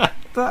 But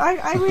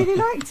I really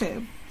liked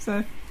him.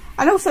 So.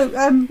 And also,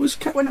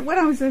 when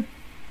I was a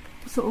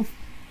sort of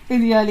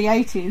in the early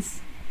 80s,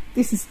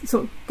 this is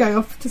sort of going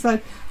off to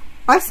say,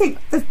 I think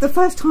the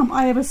first time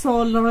I ever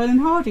saw Laurel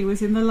and Hardy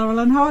was in the Laurel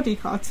and Hardy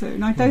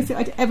cartoon. I don't think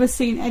I'd ever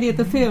seen any of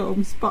the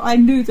films, but I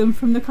knew them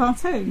from the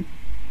cartoon,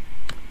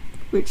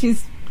 which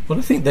is. Well,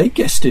 I think they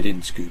guested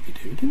in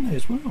Scooby-Doo, didn't they,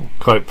 as well?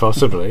 Quite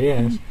possibly,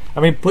 yes.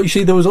 I mean, but you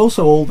see, there was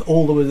also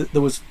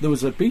there was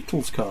a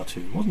Beatles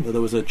cartoon, wasn't there?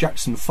 There was a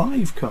Jackson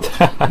 5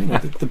 cartoon. You know,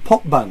 the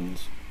pop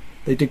bands.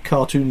 They did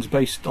cartoons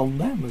based on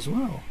them as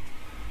well.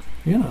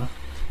 Yeah,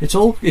 it's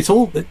all.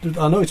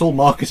 I know it's all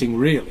marketing,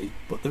 really,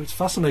 but it's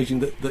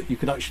fascinating that you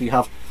could actually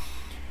have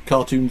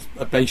cartoons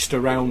based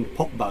around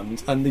pop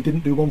bands, and they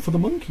didn't do one for the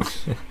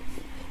Monkees.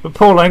 But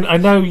Paul, I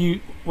know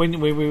you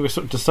when we were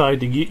sort of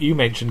deciding. You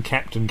mentioned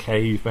Captain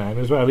Caveman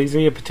as well. Is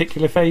he a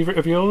particular favourite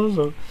of yours?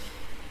 Or?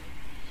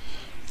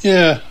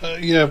 Yeah,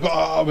 but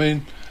I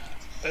mean,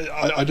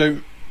 I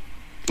don't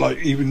like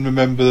even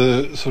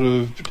remember sort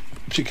of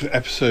particular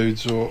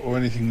episodes or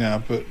anything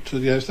now, but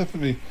yeah, it's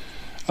definitely,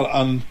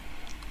 and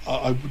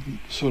I wouldn't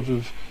sort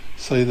of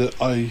say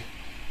that I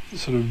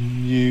sort of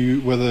knew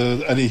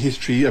whether any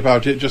history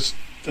about it. I just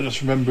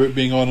remember it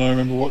being on. I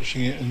remember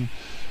watching it, and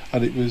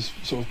it was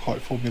sort of quite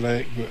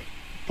formulaic,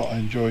 but I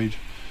enjoyed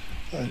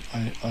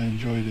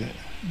it.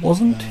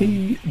 Wasn't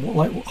he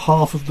like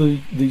half of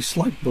the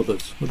Slag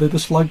brothers? Were they the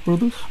Slag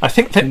brothers? I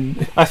think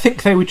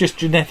they were just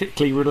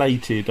genetically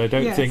related. I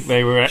don't think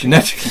they were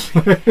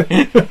genetically.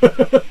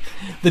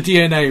 The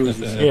DNA was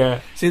there. Yeah.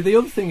 See, the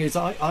other thing is,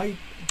 I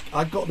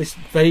I got this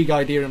vague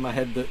idea in my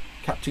head that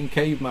Captain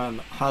Caveman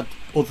had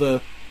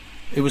other.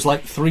 It was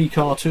like 3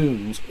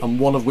 cartoons, and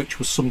one of which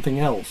was something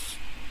else.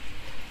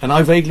 And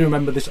I vaguely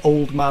remember this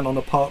old man on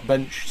a park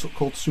bench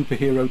called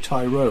Superhero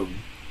Tyrone.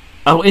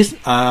 Oh, is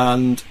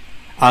and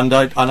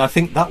I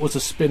think that was a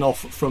spin-off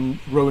from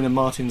Rowan and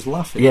Martin's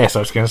Laughing. Yes, I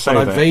was going to say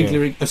and that. I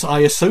vaguely I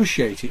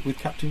associate it with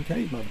Captain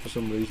Caveman for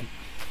some reason.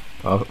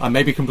 Oh. I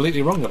may be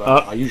completely wrong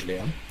about that. I usually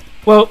am.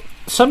 Well,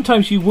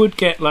 sometimes you would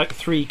get like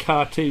 3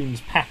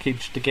 cartoons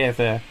packaged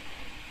together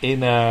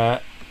in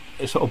a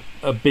sort of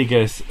a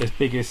bigger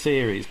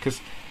series, because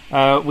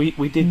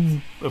we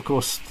did of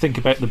course think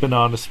about the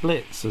Banana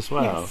Splits as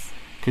well,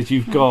 because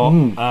you've got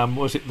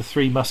was it the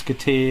 3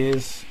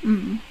 Musketeers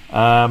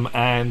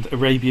and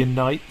Arabian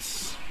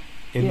Nights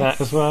in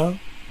that as well.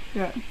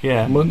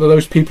 Yeah. One of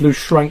those people who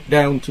shrank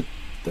down to.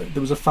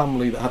 There was a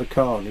family that had a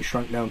car and he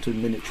shrank down to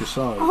miniature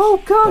size.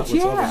 Oh God,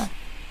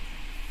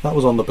 that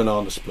was on the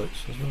Banana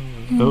Splits as well.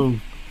 Oh,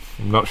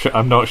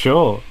 I'm not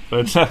sure,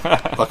 but I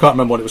can't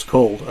remember what it was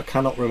called. I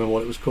cannot remember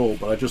what it was called,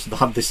 but I just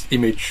had this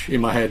image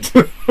in my head.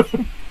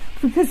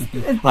 Because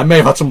I may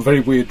have had some very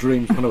weird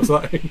dreams when I was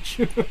that age.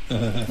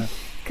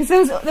 Because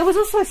there was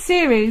also a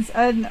series,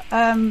 and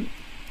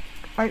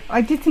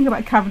I did think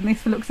about covering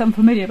this for looks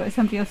unfamiliar, but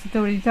somebody else had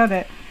already done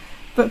it.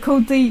 But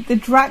called the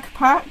Drac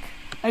Pack,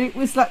 and it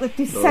was like the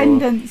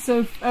descendants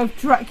of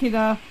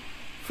Dracula,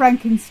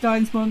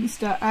 Frankenstein's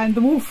monster, and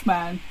the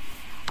Wolfman.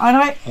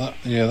 And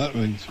that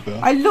rings a bell.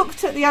 I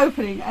looked at the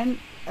opening and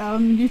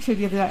YouTube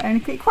the other day,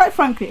 and quite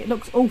frankly, it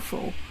looks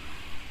awful.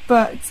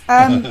 But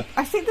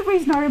I think the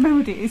reason I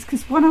remembered it is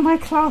because one of my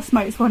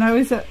classmates, when I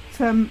was at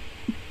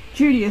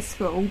junior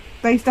school,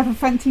 they used to have a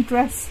fancy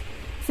dress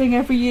thing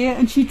every year,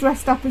 and she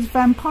dressed up as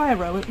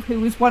Vampiro, who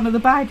was one of the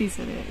baddies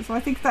in it. So I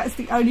think that's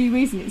the only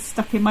reason it's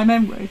stuck in my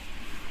memory.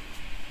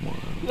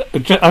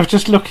 I was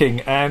just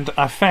looking, and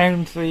I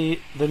found the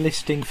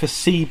listing for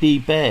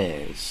CB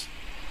Bears,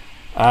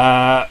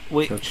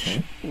 which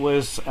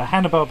was a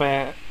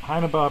Hanna-Barbera.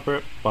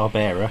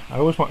 I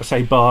always want to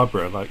say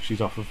Barbara, like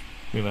she's off of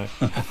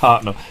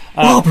Hartnell.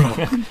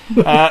 Barbara!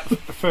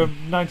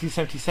 From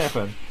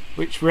 1977,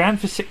 which ran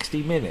for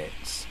 60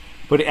 minutes,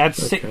 but it had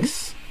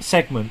 6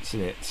 segments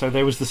in it. So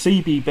there was the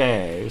CB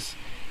Bears,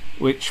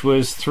 which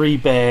was 3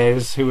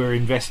 bears who were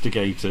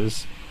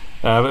investigators,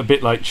 a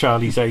bit like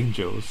Charlie's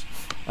Angels.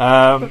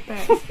 There's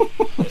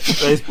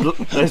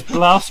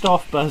Blast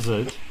Off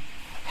Buzzard,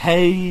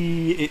 Hey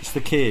It's the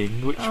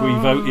King, which we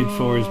voted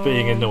for as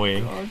being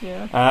annoying.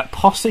 God,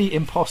 Posse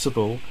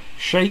Impossible,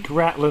 Shake,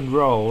 Rattle and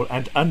Roll,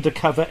 and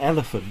Undercover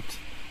Elephant.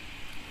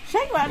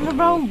 Shake, Rattle and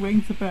Roll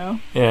rings a bell.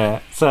 Yeah,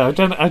 so I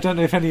don't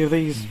know if any of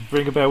these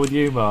ring a bell with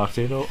you,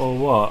 Martin, or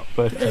what.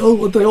 But they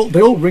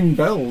all ring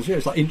bells. Yeah,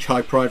 it's like Inch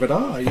High Private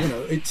Eye.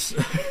 It's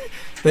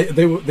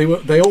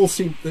they all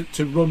seem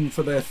to run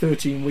for their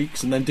 13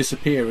 weeks and then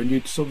disappear, and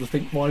you'd sort of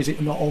think, why is it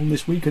not on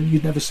this week? And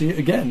you'd never see it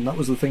again. That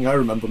was the thing I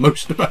remember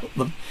most about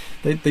them.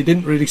 They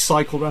didn't really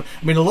cycle around.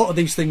 I mean, a lot of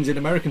these things in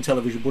American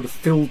television would have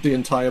filled the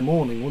entire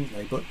morning, wouldn't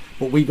they? But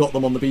we got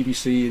them on the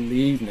BBC in the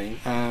evening,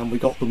 and we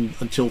got them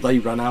until they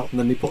ran out, and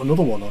then they put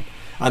another one on.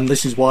 And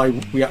this is why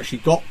we actually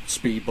got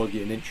Speed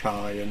Buggy and Inch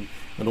High and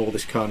all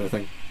this kind of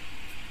thing.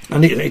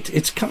 And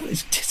it's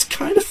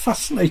kind of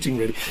fascinating,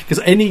 really, because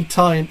any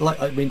time,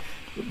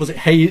 was it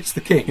Hey It's the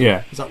King?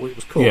 Yeah. Is that what it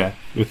was called? Yeah.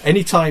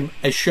 Any time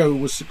a show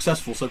was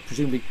successful, so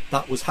presumably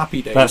that was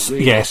Happy Days.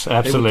 Yes,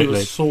 absolutely. They would do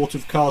a sort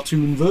of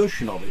cartoon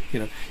version of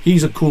it.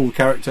 He's a cool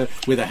character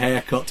with a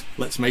haircut.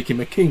 Let's make him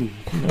a king.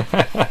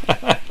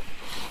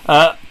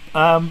 I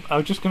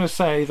was just going to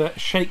say that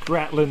Shake,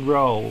 Rattle and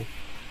Roll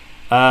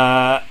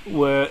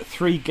were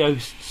 3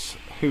 ghosts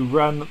who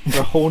run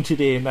the Haunted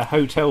Inn, a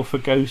hotel for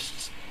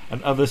ghosts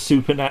and other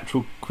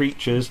supernatural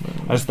creatures,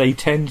 as they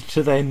tend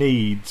to their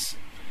needs.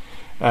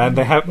 And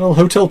they have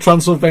Hotel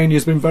Transylvania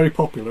has been very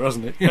popular,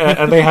 hasn't it?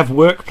 And they have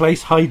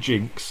workplace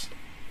hijinks.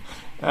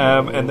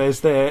 And there's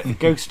their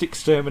ghost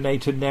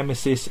exterminator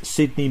nemesis,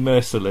 Sidney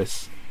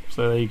Merciless.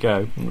 So there you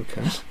go.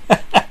 Okay.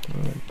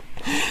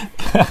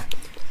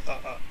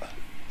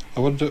 I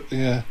wonder.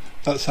 Yeah,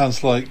 that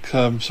sounds like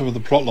some of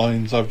the plot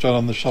lines I've done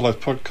on the Shall Life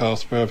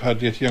podcast, where I've had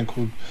Yeti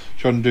Uncle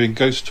John doing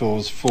ghost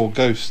tours for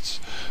ghosts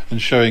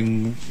and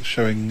showing.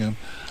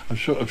 I'm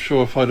sure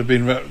if I'd have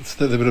been,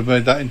 they would have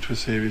made that into a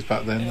series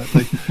back then.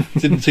 They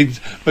didn't seem.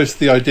 Most of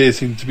the ideas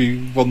seemed to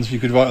be ones you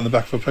could write on the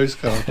back of a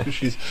postcard,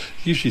 which is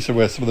usually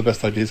somewhere some of the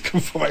best ideas come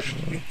from.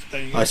 Actually,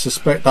 I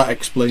suspect that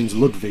explains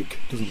Ludwig,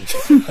 doesn't it?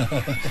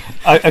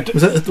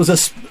 Was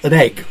it an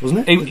egg,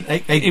 wasn't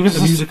it? It was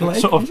a musical egg,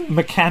 sort of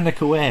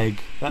mechanical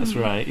egg. That's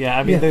right. Yeah,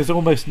 I mean, there's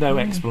almost no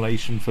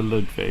explanation for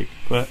Ludwig,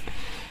 but.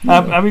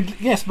 I mean,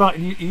 yes,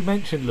 Martin, you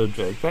mentioned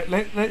Ludwig.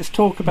 Let's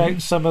talk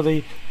about some of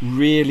the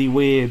really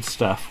weird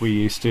stuff we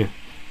used to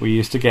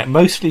get,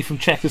 mostly from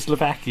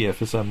Czechoslovakia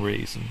for some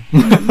reason.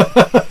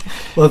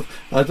 Well,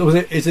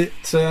 is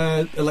it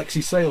Alexei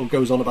Sayle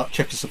goes on about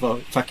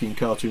Czechoslovakian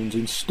cartoons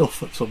in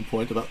Stuff at some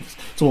point about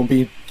someone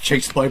being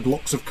chased by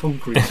blocks of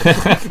concrete.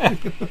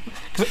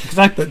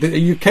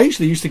 You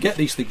occasionally used to get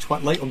these things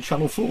quite late on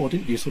Channel 4,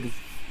 didn't you? Sort of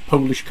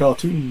Polish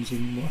cartoons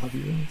and what have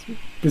you. It's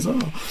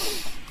bizarre.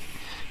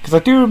 Because I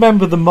do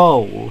remember the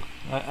mole.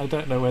 I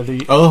don't know whether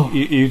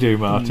you do,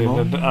 Martin.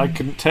 And I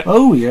couldn't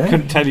tell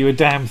you a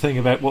damn thing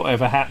about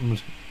whatever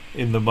happened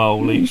in the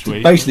mole each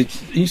week.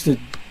 Basically,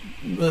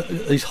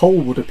 his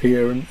hole would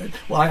appear, and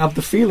I have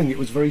the feeling it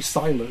was very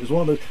silent. It was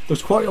one of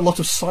there's quite a lot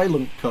of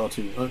silent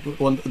cartoons.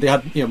 They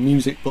had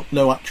music but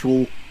no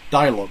actual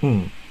dialogue.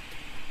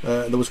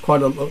 There was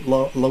quite a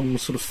long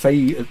sort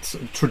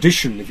of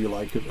tradition, if you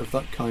like, of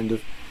that kind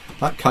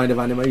of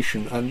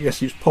animation. And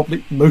yes, it's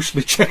probably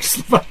mostly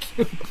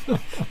Czechoslovakian,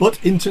 but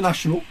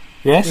international.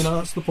 Yes,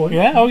 that's the point.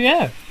 Yeah, oh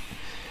yeah.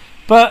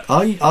 But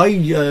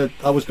I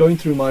was going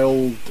through my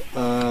old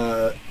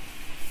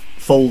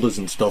folders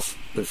and stuff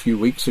a few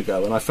weeks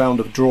ago, and I found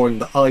a drawing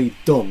that I'd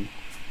done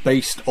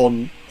based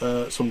on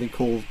something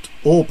called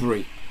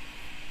Aubrey.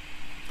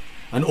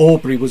 And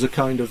Aubrey was a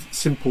kind of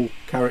simple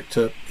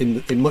character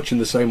in much in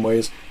the same way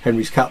as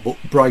Henry's cat, but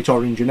bright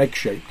orange and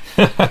egg-shaped.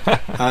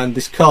 And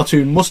this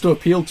cartoon must have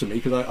appealed to me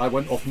because I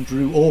went off and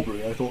drew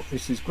Aubrey. I thought,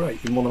 this is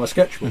great, in one of my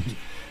sketchbooks.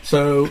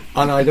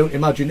 And I don't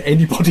imagine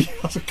anybody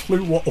has a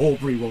clue what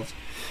Aubrey was.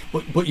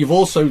 But you've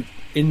also,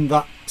 in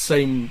that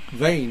same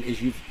vein,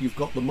 is you've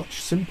got the much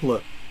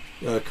simpler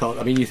cartoon.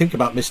 I mean, you think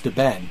about Mr.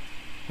 Ben.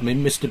 I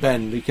mean, Mr.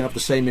 Ben, you can have the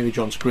same image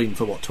on screen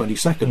for 20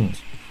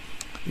 seconds.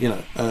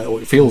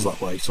 Or it feels that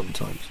way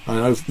sometimes. I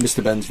know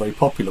Mr. Ben's very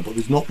popular, but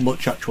there's not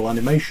much actual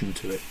animation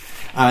to it.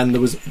 And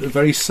there was the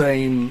very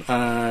same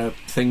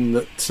thing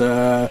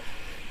that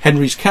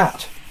Henry's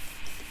cat.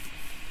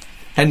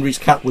 Henry's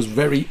cat was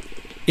very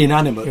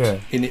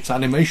inanimate in its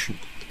animation,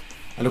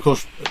 and of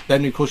course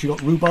you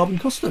got Rhubarb and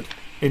Custard.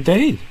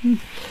 Indeed,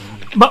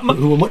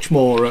 who were much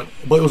more.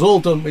 But it was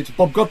all done. It's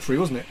Bob Godfrey,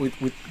 wasn't it,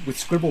 with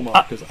scribble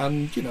markers,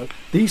 and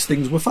these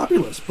things were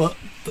fabulous. But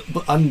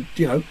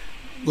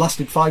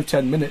lasted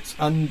 5-10 minutes,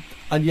 and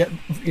yet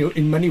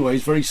in many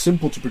ways very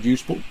simple to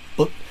produce.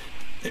 But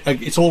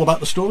it's all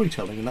about the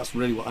storytelling, and that's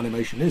really what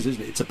animation is,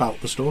 isn't it? It's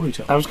about the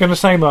storytelling. I was going to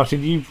say,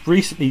 Martin, you've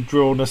recently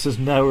drawn us as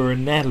Noah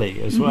and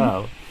Nellie as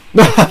well.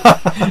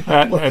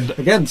 And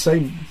again,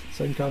 same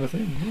kind of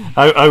thing.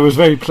 I was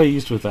very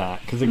pleased with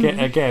that because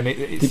again,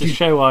 it's a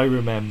show I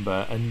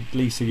remember, and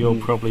Lisa, you're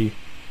probably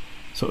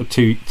sort of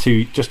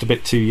just a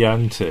bit too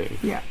young to.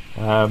 Yeah.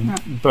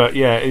 But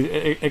yeah,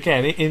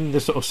 again, in the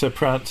sort of Sir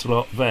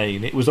Prancelot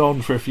vein, it was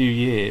on for a few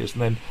years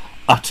and then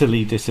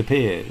utterly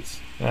disappears.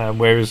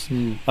 Whereas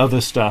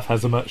other stuff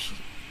has a much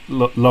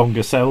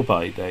longer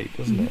sell-by date,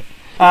 doesn't it?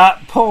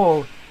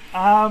 Paul,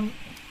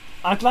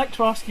 I'd like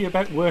to ask you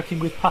about working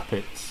with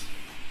puppets.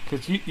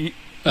 Because you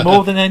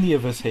more than any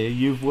of us here,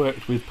 you've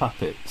worked with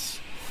puppets.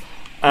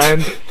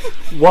 And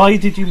why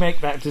did you make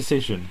that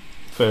decision,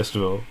 first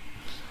of all?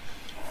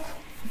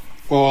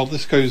 Well,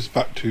 this goes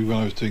back to when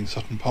I was doing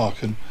Sutton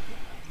Park, and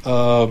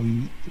I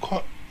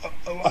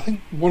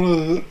think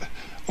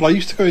I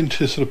used to go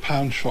into sort of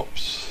pound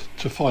shops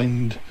to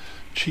find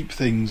cheap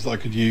things that I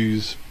could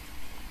use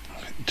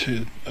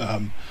to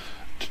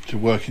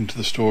work into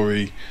the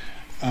story.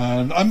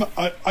 And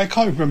I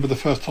can't remember the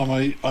first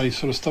time I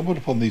sort of stumbled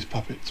upon these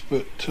puppets,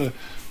 but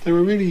they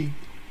were really,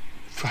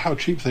 for how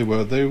cheap they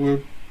were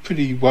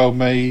pretty well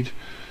made,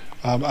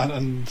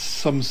 and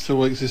some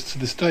still exist to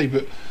this day.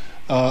 But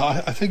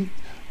I think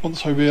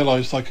once I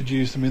realised I could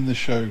use them in the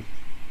show,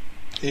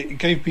 it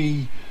gave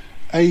me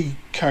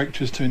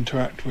characters to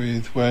interact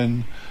with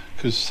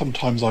because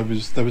sometimes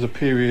there was a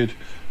period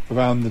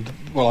around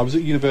I was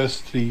at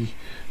university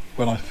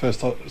when I first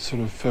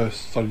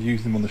started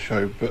using them on the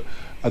show, but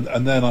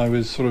and then I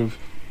was sort of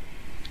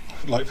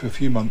like for a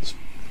few months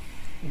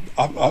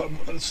I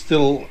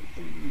still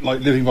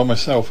like living by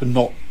myself and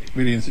not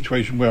really in a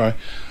situation where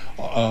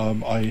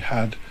I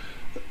had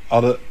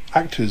other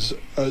actors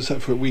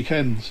except for at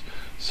weekends.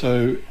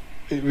 So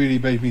it really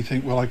made me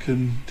think, well, I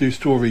can do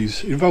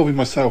stories involving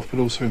myself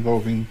but also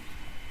involving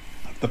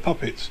the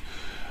puppets,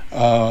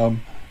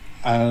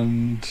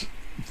 and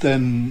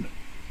then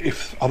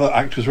if other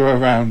actors were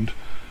around,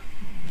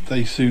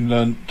 they soon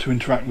learned to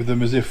interact with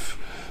them as if,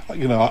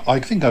 I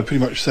think I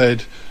pretty much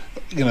said,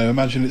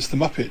 imagine it's the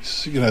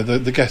Muppets.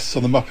 The guests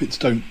on the Muppets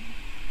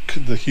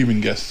the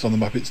human guests on the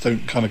Muppets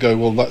don't kind of go,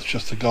 well, that's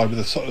just a guy with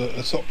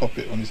a sock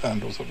puppet on his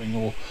hand or something,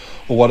 or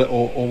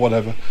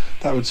whatever.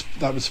 That would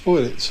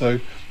spoil it. So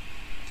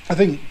I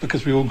think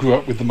because we all grew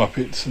up with the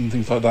Muppets and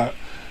things like that,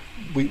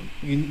 we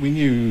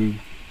knew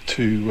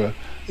to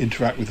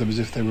interact with them as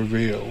if they were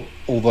real,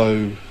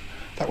 although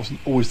that wasn't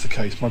always the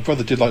case. My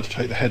brother did like to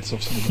take the heads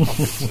off some of the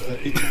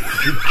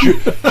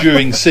puppets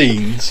during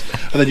scenes,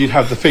 and then you'd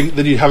have a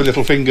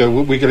little finger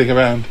wiggling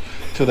around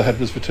till the head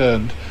was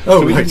returned.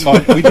 Oh, so we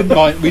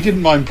right.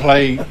 didn't mind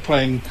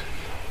playing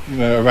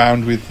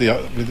around with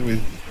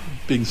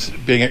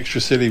being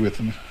extra silly with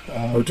them.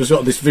 I've just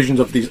got this visions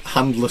of these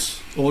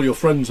handless, all your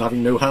friends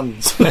having no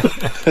hands.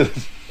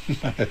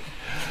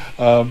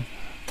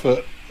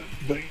 But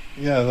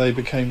yeah, they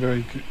became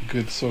very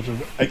good sort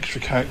of extra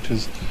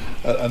characters,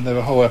 and there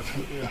were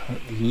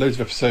loads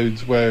of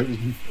episodes where it was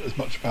as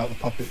much about the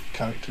puppet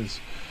characters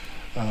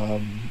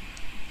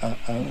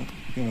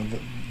you know,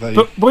 they.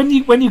 But when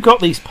you got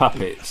these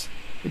puppets,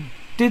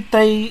 did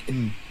they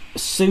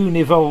soon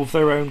evolve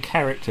their own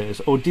characters,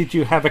 or did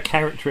you have a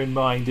character in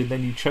mind and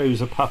then you chose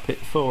a puppet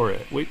for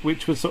it,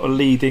 which was sort of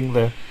leading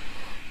the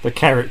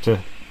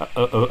character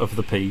of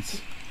the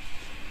piece?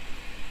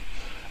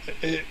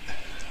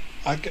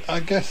 I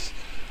guess.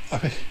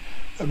 I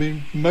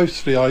mean,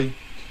 mostly I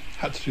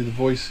had to do the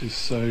voices,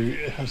 so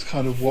it was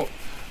kind of what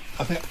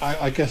I think.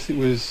 I guess it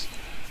was.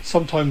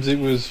 Sometimes it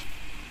was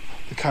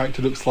the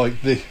character looks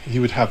like this. He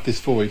would have this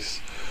voice.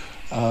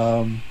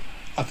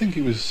 I think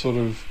it was sort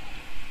of.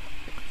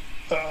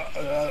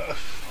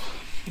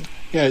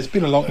 Yeah, it's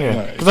been a long.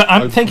 Yeah, because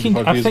I'm thinking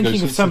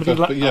of somebody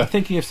like I'm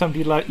thinking of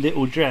somebody like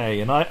Little J,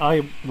 and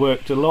I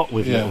worked a lot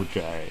with Little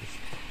J,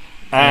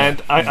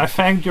 and I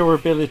found your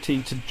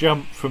ability to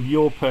jump from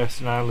your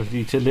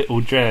personality to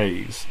Little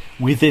J's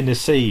within a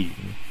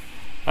scene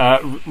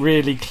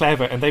really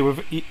clever, and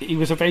he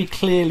was a very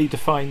clearly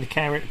defined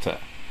character.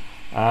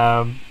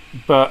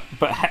 But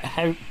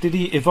how did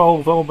he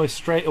evolve almost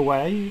straight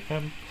away?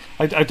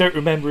 I don't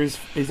remember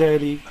his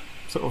early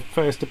sort of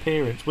first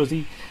appearance. Was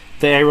he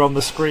there on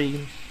the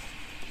screen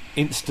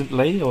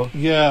instantly, or?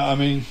 Yeah, I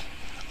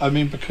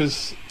mean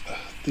because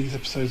these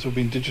episodes have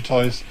been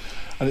digitized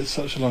and it's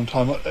such a long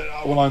time.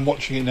 When I'm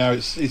watching it now,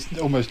 it's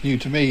almost new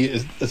to me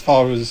as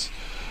far as,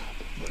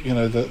 you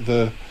know,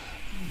 the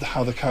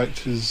how the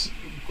characters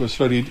were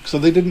slowly, so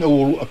they didn't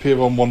all appear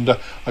on one day.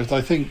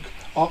 I think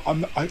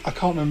I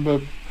can't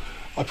remember.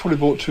 I probably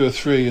bought 2 or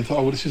 3 and thought,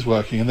 oh well, this is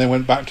working, and then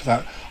went back to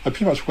that. I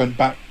pretty much went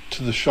back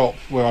to the shop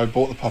where I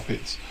bought the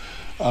puppets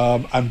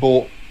and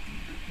bought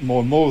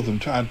more and more of them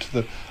to add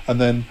to and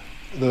then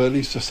there were at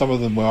least some of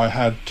them where I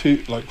had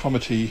 2, like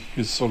Cromitty,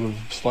 who's sort of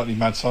slightly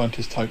mad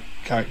scientist type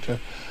character.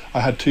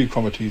 I had 2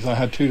 Cromitties. I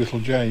had 2 Little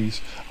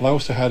J's, and I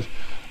also had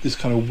this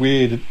kind of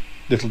weird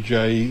Little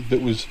J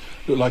that looked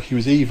like he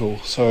was evil.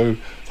 So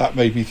that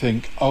made me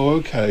think, oh,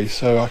 okay,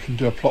 so I can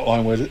do a plot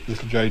line where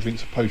Little J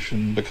drinks a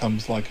potion,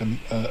 becomes like an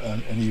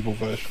evil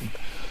version.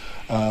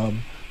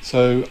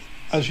 So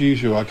as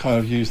usual, I kind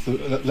of used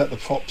let the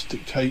props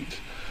dictate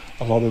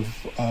a lot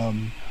of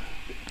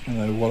you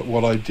know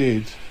what I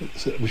did,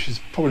 which is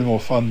probably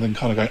more fun than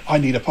kind of going, I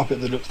need a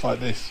puppet that looks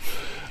like this,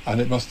 and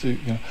it must do,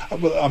 you know.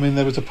 Well, I mean,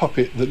 there was a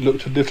puppet that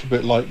looked a little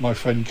bit like my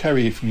friend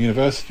Kerry from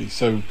university.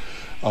 So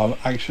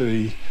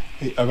actually,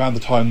 around the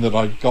time that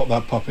I got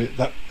that puppet,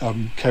 that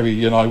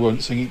Kerry and I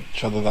weren't seeing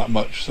each other that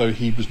much, so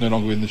he was no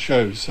longer in the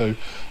show. So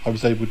I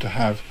was able to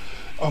have,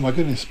 oh my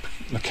goodness,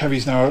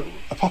 Kerry's now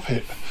a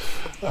puppet,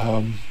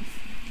 and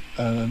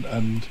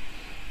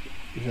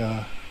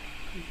yeah.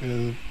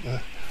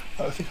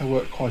 I think I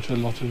worked quite a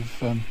lot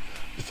of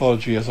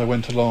mythology as I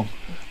went along,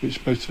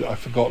 which most of it I've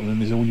forgotten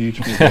and is all new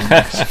to me.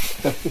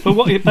 But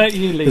what about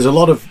you, Lee? There's a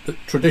lot of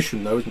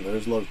tradition, though, isn't there?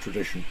 There's a lot of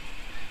tradition.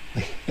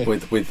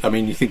 with I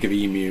mean, you think of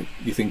Emu,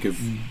 you think of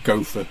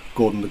Gopher,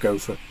 Gordon the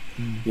Gopher.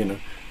 You know,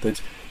 the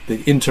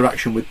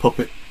interaction with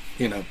puppet.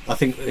 You know, I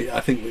think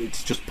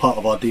it's just part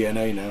of our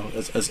DNA now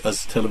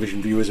as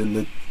television viewers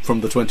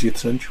from the 20th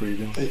century.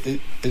 You know?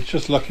 It's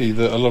just lucky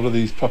that a lot of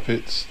these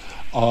puppets,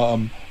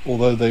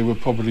 although they were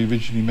probably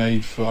originally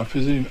made for, I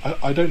presume,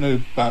 I don't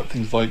know about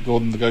things like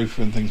Gordon the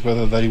Gopher and things,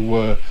 whether they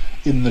were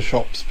in the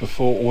shops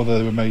before or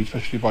they were made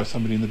especially by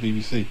somebody in the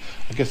BBC.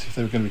 I guess if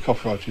they were going to be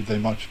copyrighted, they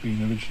might have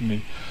been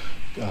originally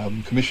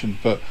commissioned,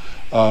 but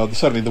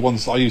certainly the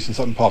ones I used in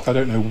Sutton Park, I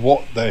don't know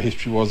what their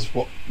history was,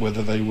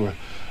 whether they were,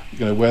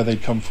 you know, where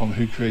they'd come from,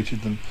 who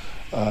created them,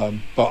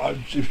 but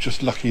it was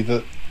just lucky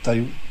that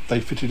they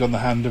fitted on the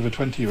hand of a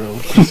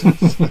 20-year-old,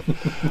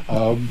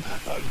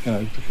 you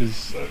know,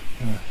 because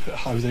you know,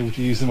 I was able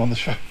to use them on the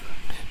show.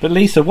 But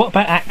Lisa, what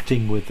about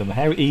acting with them?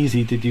 How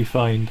easy did you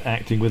find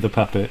acting with a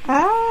puppet?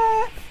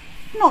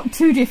 Not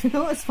too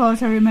difficult, as far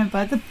as I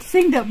remember. The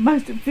thing that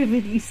most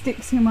vividly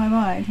sticks in my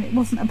mind, it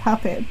wasn't a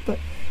puppet, but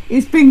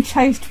is being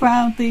chased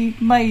around the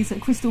maze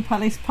at Crystal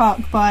Palace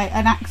Park by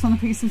an axe on a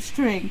piece of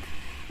string,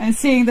 and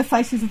seeing the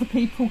faces of the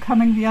people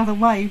coming the other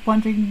way,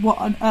 wondering what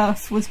on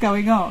earth was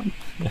going on.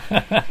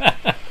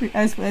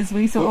 as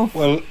we sort of...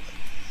 Well,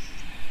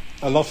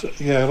 a lot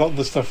of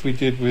the stuff we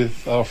did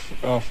with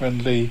our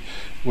friend Lee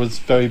was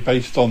very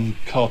based on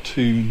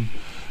cartoon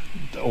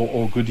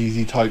or good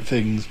easy type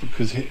things,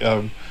 because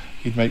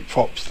he'd make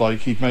props, like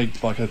he'd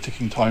make like a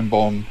ticking time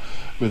bomb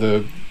with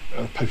a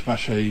paper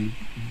mache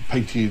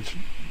painted,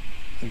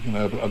 you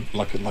know,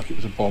 like it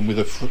was a bomb with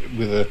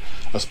a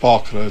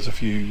sparkler as a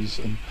fuse,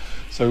 and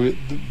so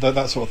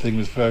that sort of thing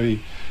was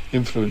very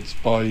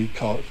influenced by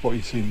what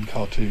you'd seen in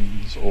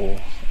cartoons or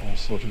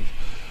sort of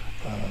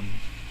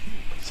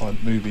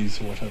silent movies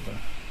or whatever.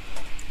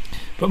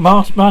 But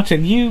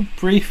Martin, you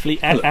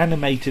briefly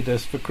animated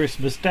us for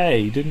Christmas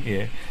Day, didn't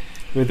you?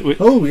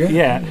 Oh yeah,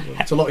 yeah.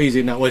 It's a lot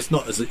easier now. Well, it's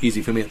not as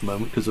easy for me at the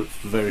moment because of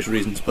various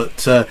reasons.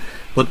 But no,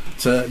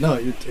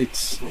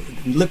 it's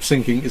lip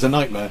syncing is a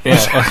nightmare. Yeah.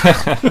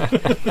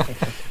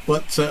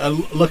 But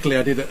luckily,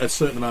 I did a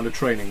certain amount of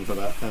training for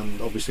that,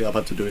 and obviously, I've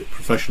had to do it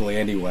professionally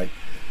anyway,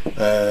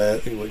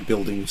 like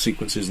building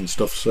sequences and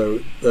stuff. So,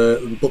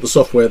 but the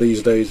software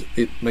these days,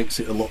 it makes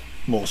it a lot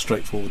more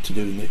straightforward to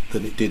do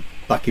than it did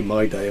back in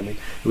my day. I mean,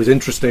 it was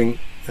interesting.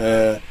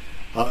 I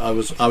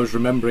was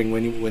remembering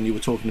when you were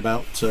talking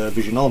about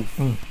Vision On,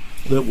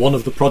 that one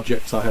of the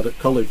projects I had at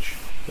college,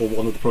 or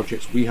one of the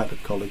projects we had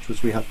at college,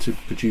 was we had to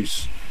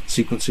produce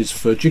sequences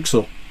for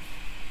Jigsaw.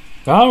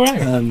 Oh,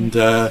 right. And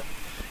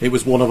it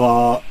was one of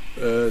our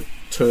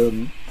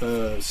term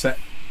set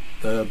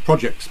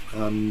projects,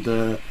 and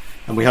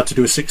we had to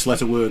do a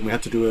 6-letter word, and we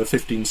had to do a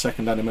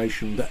 15-second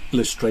animation that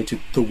illustrated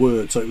the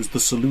word, so it was the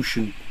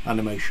solution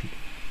animation.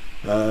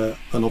 And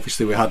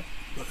obviously we had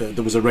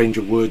there was a range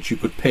of words you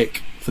could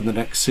pick for the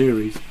next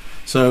series.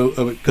 So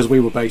because we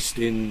were based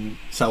in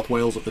South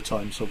Wales at the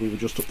time, so we were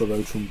just up the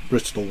road from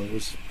Bristol. It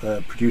was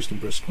produced in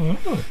Bristol.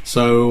 Oh.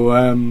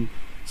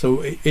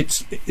 So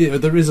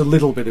there is a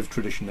little bit of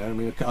tradition there. I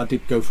mean, I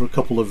did go for a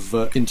couple of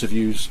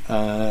interviews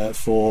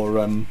for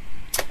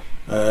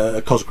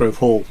Cosgrove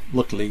Hall.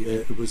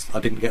 Luckily, I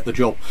didn't get the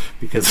job,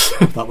 because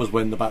that was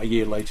when about a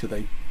year later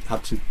they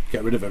had to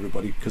get rid of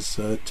everybody because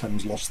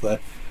Thames lost their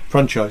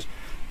franchise.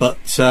 But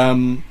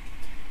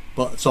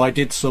so I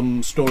did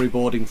some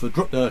storyboarding for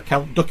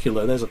Count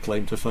Duckula. There's a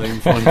claim to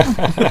fame.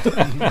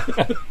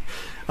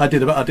 I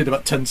did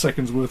about 10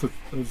 seconds worth of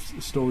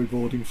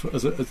storyboarding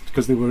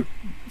because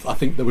I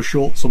think they were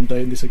short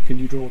someday, and they said, "Can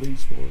you draw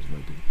these for us?" And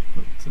I did.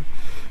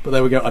 But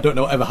there we go. I don't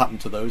know what ever happened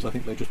to those. I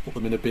think they just put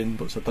them in a bin,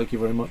 but said thank you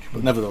very much.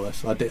 But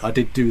nevertheless, I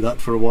did do that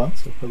for a while.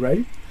 So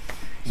hooray!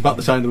 It's about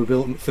the time they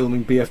were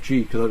filming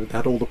BFG, because I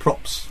had all the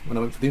props when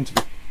I went for the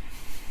interview.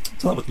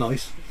 So that was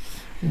nice.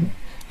 Yeah.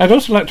 I'd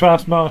also like to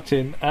ask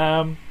Martin,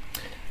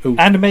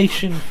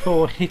 animation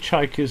for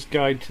Hitchhiker's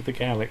Guide to the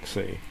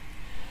Galaxy.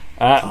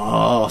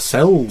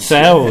 Cells.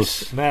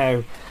 Yes.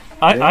 Now,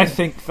 I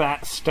think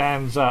that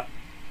stands up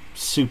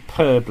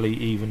superbly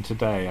even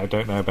today. I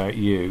don't know about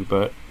you,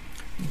 but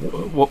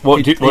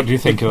what do you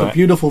think of that? The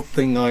beautiful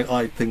thing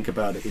I think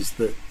about it is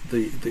that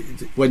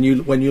when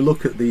you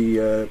look at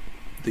the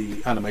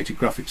animated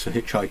graphics for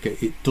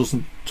Hitchhiker, it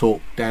doesn't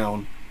talk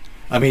down.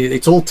 I mean,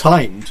 it's all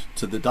timed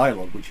to the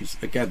dialogue, which is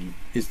again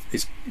is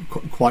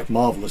quite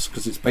marvellous,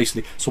 because it's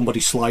basically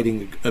somebody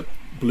sliding a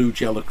blue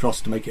gel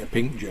across to make it a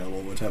pink gel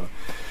or whatever,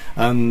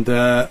 and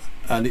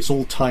it's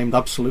all timed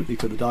absolutely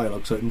to the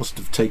dialogue. So it must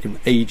have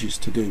taken ages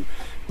to do,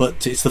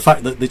 but it's the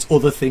fact that there's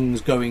other things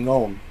going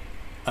on.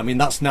 I mean,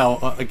 that's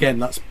now again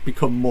that's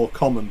become more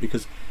common,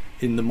 because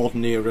in the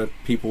modern era,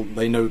 people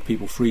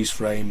freeze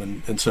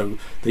frame, and so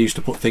they used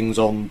to put things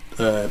on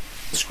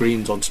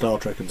screens on Star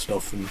Trek and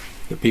stuff, and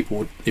that people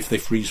would, if they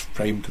freeze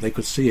framed, they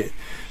could see it.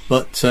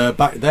 But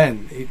back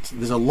then,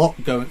 there's a lot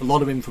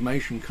of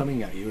information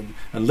coming at you,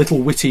 and little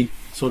witty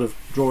sort of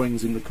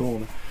drawings in the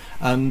corner,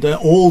 and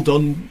all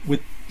done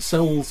with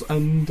cells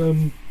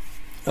and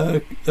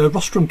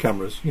rostrum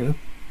cameras. You know,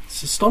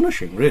 it's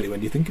astonishing, really,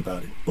 when you think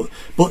about it.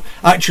 But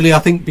actually, I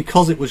think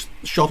because it was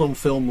shot on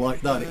film like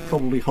that, it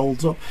probably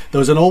holds up. There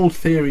was an old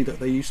theory that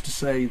they used to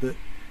say that.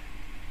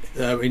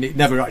 And it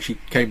never actually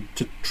came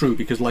to true,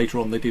 because later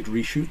on they did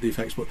reshoot the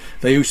effects, but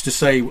they used to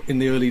say in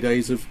the early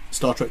days of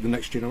Star Trek The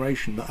Next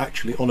Generation that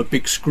actually on a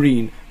big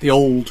screen the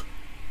old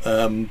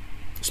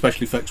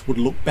special effects would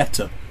look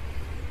better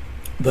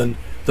than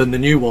the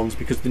new ones,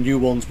 because the new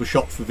ones were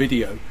shot for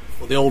video,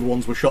 but the old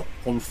ones were shot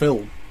on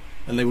film,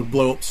 and they would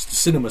blow up to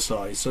cinema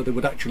size, so they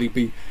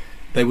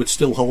would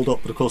still hold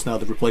up, but of course now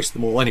they've replaced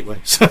them all anyway,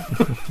 so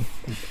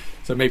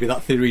maybe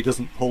that theory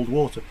doesn't hold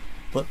water.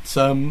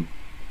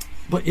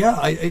 But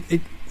yeah,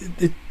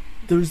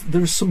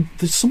 there's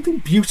something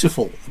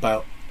beautiful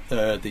about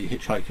the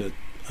Hitchhiker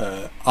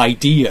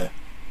idea,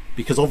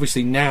 because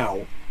obviously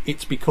now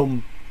it's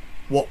become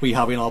what we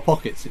have in our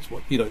pockets. It's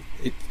what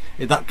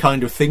that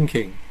kind of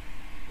thinking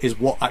is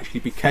what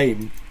actually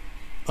became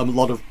a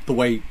lot of the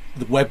way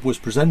the web was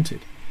presented.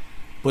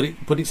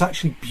 But it's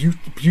actually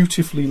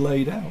beautifully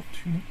laid out.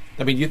 You know?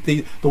 I mean,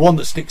 the one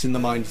that sticks in the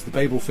mind is the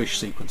Babelfish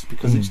sequence,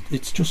 because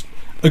it's just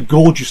a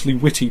gorgeously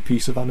witty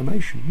piece of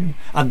animation, you know,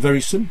 and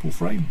very simple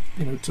frame.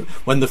 You know,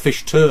 when the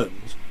fish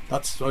turns,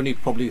 that's only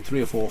probably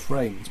 3 or 4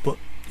 frames, but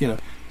you know,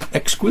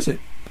 exquisite.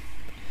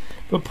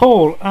 But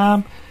Paul,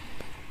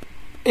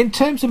 in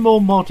terms of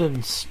more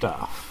modern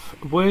stuff,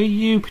 were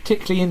you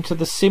particularly into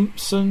The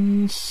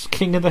Simpsons,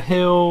 King of the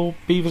Hill,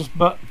 Beavis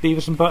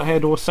and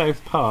Butthead, or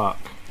South Park?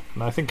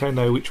 And I think I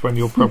know which one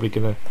you're probably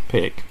going to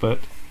pick, but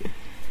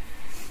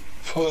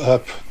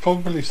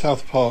probably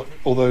South Park.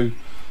 Although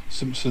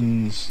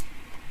Simpsons,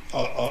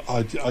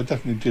 I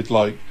definitely did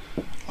like.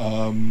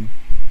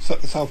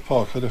 South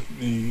Park, I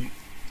definitely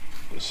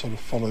sort of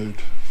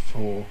followed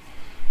for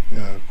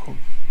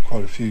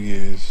quite a few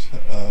years,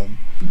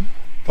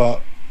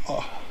 but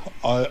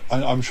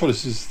I'm sure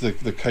this is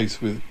the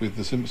case with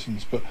The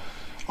Simpsons. But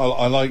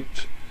I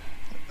liked.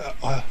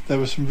 There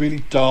were some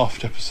really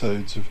daft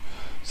episodes of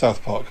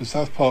South Park, because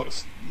South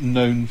Park's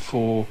known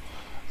for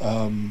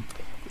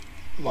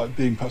like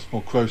being perhaps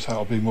more gross out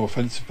or being more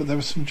offensive, but there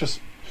were some just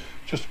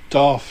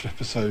daft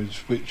episodes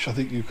which I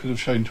think you could have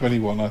shown to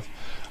anyone. I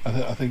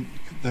think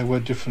there were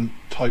different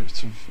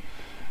types of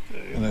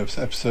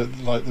episodes.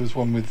 Like there was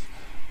one with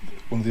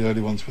one of the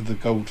early ones with the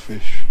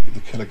goldfish,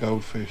 the killer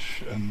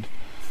goldfish, and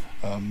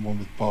one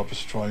with Barbara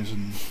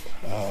Streisand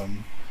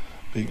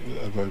being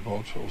a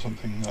robot or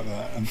something like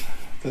that, and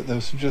there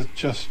was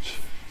just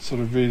sort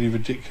of really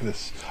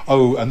ridiculous.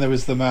 Oh, and there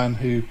was the man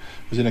who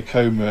was in a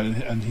coma,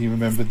 and he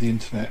remembered the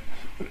internet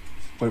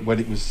when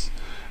it was,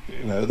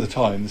 at the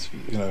time. This,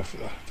 I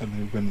don't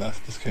know when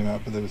this came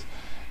out, but there was,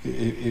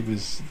 it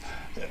was.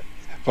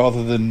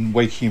 Rather than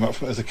waking him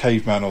up as a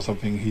caveman or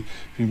something, he'd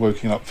been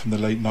woken up from the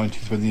late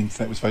 90s when the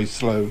internet was very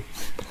slow.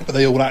 But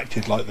they all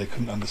acted like they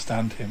couldn't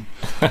understand him.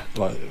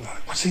 like,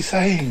 what's he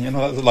saying?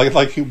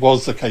 Like he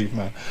was a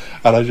caveman.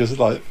 And I just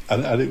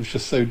and it was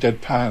just so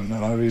deadpan,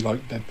 and I really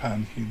like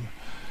deadpan humour.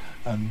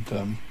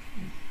 And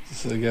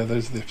so yeah,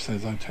 those are the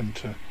episodes I tend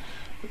to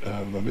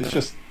remember. It's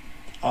just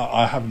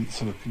I haven't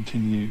sort of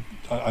continued.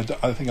 I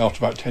think after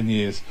about 10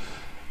 years.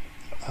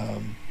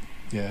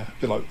 Yeah,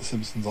 a bit like The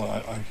Simpsons, it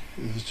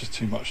was just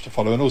too much to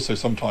follow. And also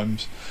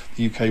sometimes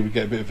the UK would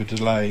get a bit of a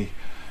delay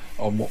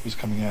on what was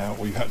coming out,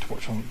 or you had to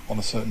watch on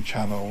a certain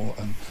channel,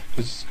 and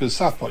because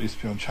South Park used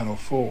to be on Channel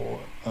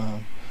 4,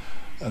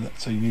 and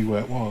so you knew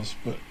where it was.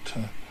 But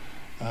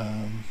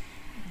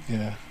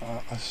yeah,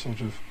 I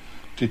sort of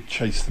did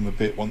chase them a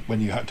bit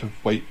when you had to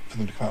wait for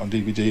them to come out on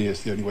DVD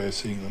as the only way of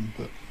seeing them.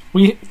 But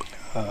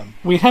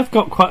we have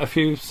got quite a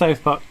few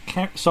South Park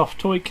soft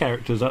toy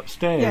characters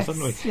upstairs, yes.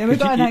 haven't we? Yeah, we've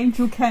got an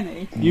Angel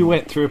Kenny. You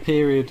went through a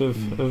period of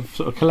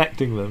sort of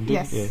collecting them,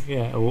 didn't you?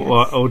 Yeah.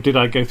 Or did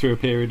I go through a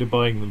period of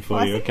buying them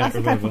for you? I can't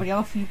remember. I probably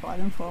asked you to buy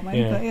them for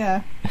me, but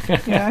yeah.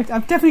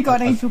 I've definitely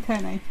got an Angel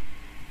Kenny.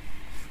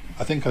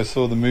 I think I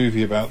saw the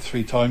movie about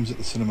 3 times at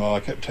the cinema. I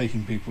kept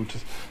taking people to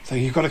say,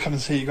 "You've got to come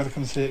and see it. You've got to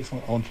come and see it."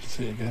 'Cause I wanted to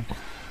see it again.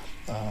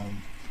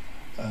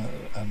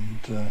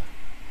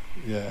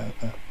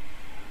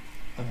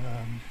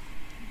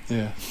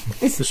 Yeah.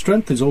 The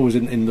strength is always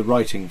in the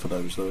writing for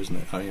those, though, isn't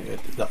it? I mean,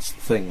 that's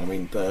the thing. I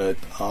mean,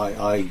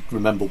 I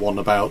remember one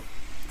about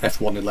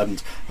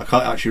F-111s. I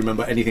can't actually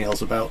remember anything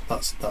else about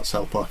that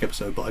South Park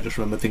episode, but I just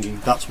remember thinking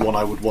that's one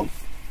I would want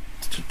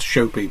to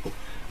show people,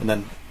 and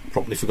then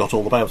probably forgot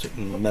all about it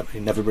and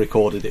never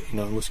recorded it,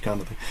 this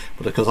kind of thing.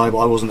 But because I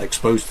wasn't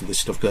exposed to this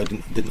stuff, because I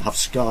didn't have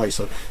Sky,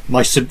 so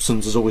my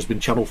Simpsons has always been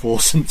Channel 4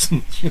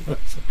 Simpsons. So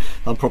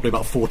I'm probably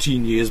about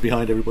 14 years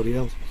behind everybody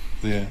else.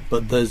 Yeah.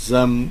 But there's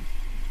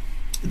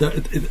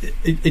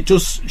it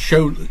just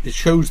shows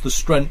the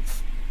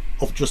strength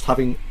of just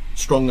having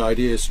strong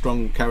ideas,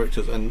 strong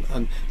characters,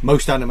 and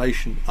most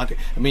animation. I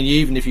mean,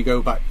 even if you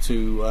go back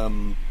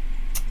to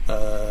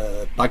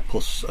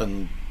Bagpuss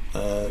and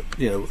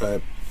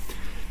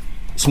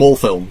small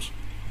films,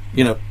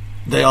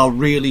 they are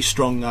really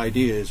strong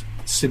ideas,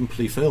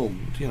 simply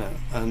filmed,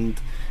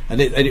 and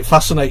it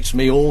fascinates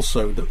me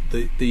also that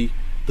the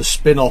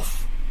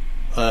spin-off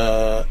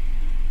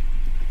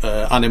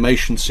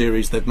animation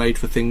series they've made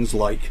for things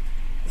like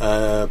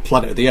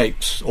Planet of the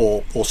Apes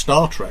or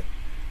Star Trek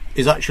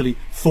is actually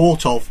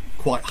thought of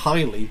quite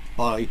highly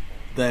by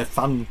their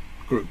fan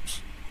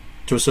groups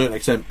to a certain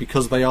extent,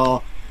 because they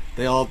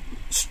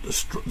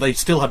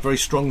still had very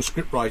strong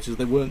script writers.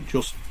 They weren't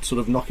just sort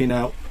of knocking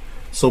out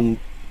some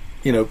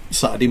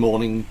Saturday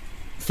morning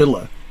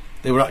filler.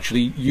 They were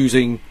actually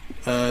using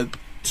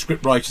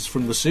script writers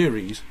from the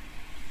series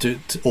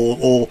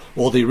or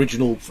the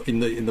original, in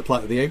the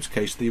Planet of the Apes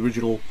case, the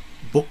original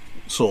book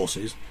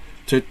sources,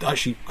 to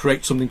actually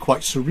create something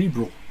quite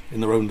cerebral in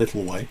their own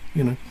little way.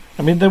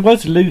 I mean, there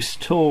was loose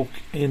talk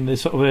in the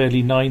sort of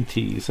early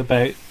 90s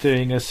about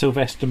doing a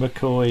Sylvester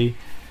McCoy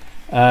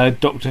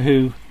Doctor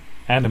Who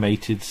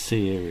animated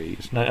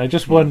series. Now, I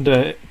just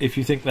wonder if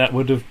you think that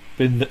would have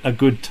been a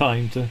good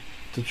time to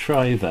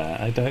try that.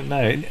 I don't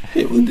know.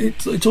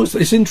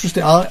 It's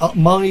interesting.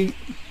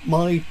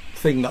 My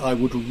thing that I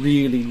would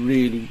really,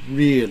 really,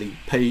 really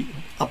pay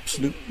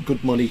absolute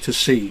good money to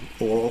see,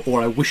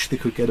 or I wish they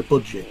could get a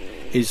budget,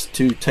 is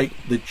to take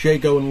the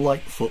Jago and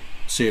Lightfoot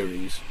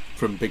series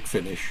from Big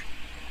Finish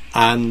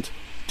and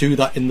do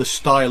that in the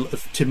style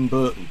of Tim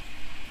Burton,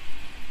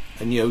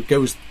 and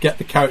get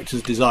the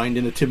characters designed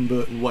in a Tim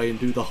Burton way and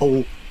do the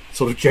whole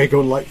sort of Jago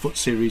and Lightfoot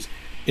series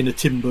in a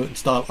Tim Burton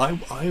style.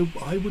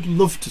 I would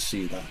love to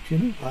see that.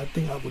 I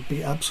think that would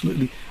be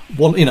absolutely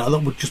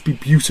that would just be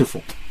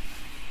beautiful.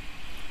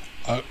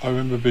 I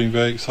remember being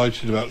very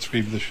excited about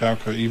Scream of the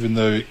Shauko, even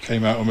though it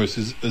came out almost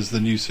as the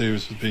new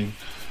series was being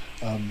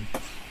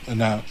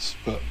announced.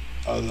 But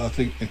I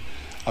think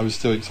I was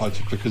still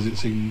excited because it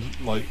seemed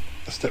like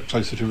a step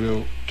closer to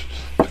real.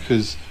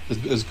 Because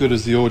as good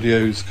as the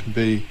audios can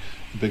be,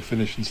 the Big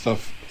Finish and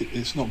stuff,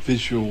 it's not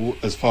visual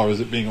as far as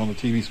it being on the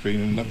TV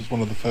screen, and that was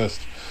one of the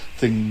first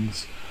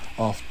things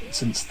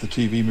since the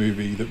TV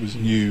movie that was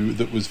new,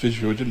 that was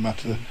visual. It didn't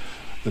matter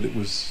that it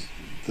was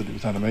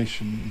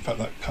animation. In fact,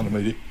 that kind of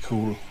made it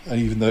cool,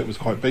 and even though it was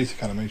quite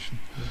basic animation.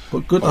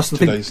 But good. That's the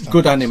thing.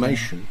 Good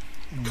animation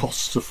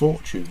costs a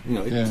fortune.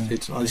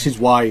 This is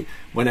why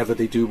whenever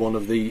they do one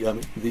of the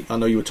I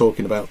know you were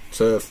talking about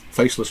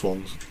faceless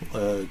ones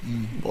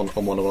on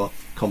one of our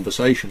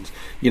conversations.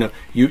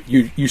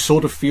 You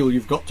sort of feel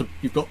you've got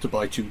to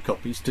buy 2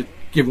 copies to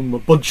give them a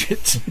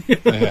budget.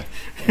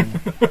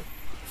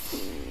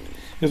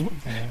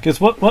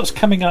 Because what's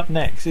coming up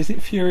next? Is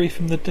it Fury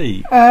from the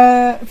Deep?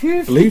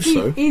 Fury from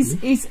the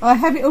Deep is I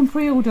have it on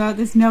pre-order.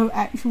 There's no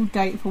actual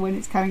date for when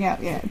it's coming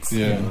out yet.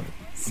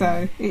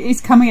 So it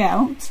is coming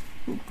out.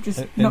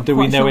 Just not do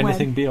we know sure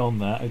anything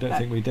beyond that? I don't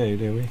think we do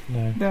we?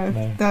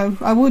 No.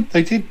 I would.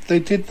 They did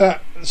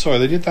that. Sorry,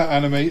 they did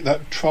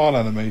that trial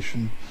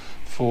animation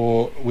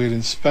for Wheel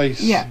in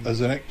Space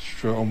as an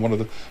extra on one of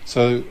the.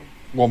 So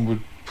one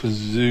would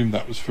presume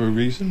that was for a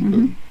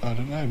reason, but I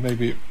don't know.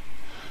 Maybe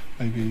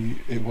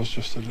it was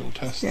just a little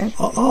test. Yeah.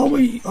 Are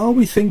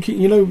we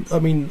thinking? I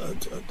mean,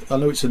 I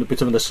know it's a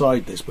bit of an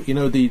aside, this, but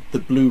the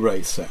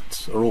Blu-ray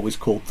sets are always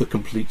called the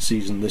complete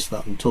season, this,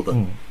 that, and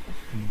t'other.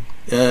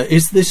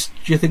 Is this?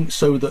 Do you think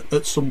so that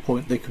at some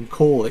point they can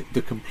call it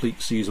the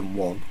complete season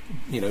 1?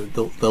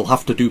 They'll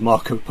have to do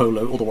Marco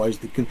Polo, otherwise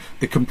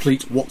the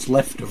complete what's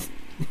left of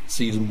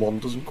season 1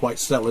 doesn't quite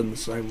sell in the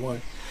same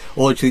way.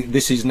 Or do you think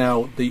this is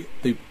now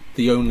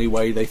the only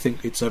way they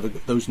think it's ever,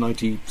 those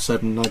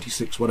 97,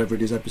 96, whatever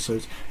it is,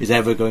 episodes is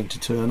ever going to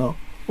turn up?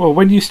 Well,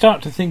 when you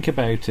start to think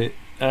about it,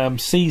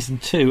 season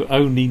 2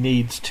 only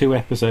needs 2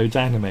 episodes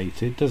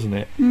animated, doesn't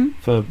it?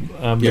 For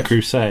the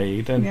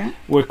Crusade, and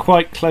we're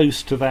quite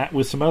close to that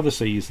with some other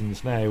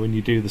seasons now when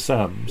you do the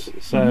sums.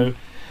 So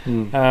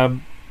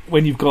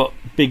when you've got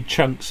big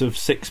chunks of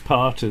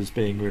 6-parters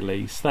being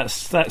released, that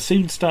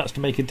soon starts to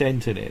make a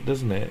dent in it,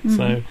 doesn't it?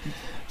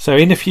 So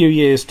in a few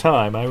years'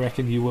 time, I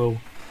reckon you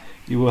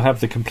will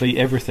have the complete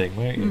everything,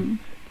 won't you?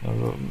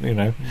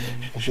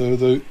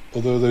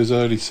 Although those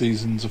early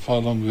seasons are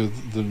far longer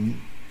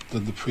than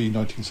the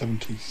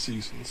pre-1970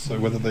 seasons, so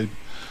whether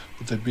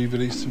would they be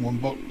released in one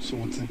box or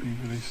would they be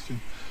released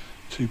in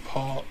 2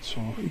 parts?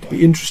 Or it'd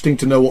be interesting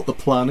to know what the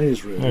plan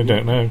is, really. I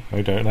don't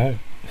know.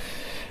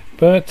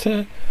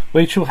 But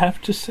we shall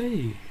have to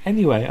see.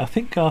 Anyway, I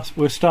think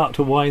we'll start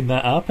to wind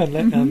that up,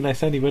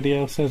 unless anybody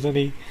else has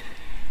any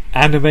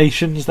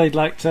animations they'd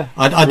like to.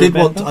 I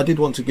did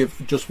want to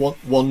give just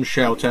one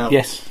shout out.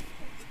 Yes,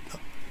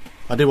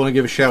 I did want to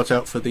give a shout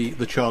out for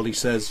the Charlie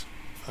Says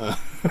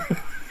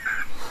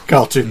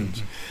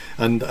cartoons,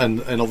 and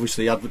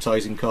obviously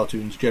advertising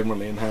cartoons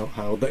generally, and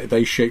how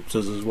they shaped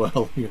us as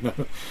well.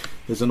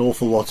 There's an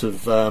awful lot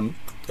of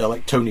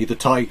like Tony the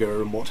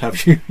Tiger and what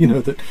have you.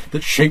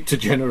 That shaped a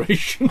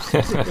generation.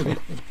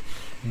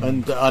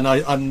 And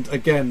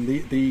again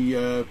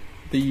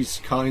these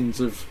kinds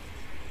of.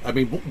 I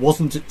mean,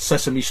 wasn't it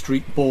Sesame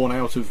Street born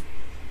out of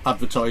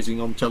advertising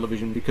on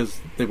television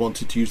because they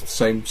wanted to use the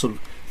same sort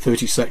of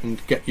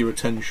 30-second get your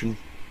attention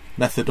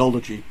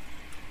methodology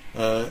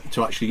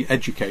to actually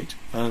educate?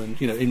 And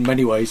in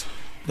many ways,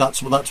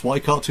 that's why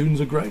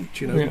cartoons are great.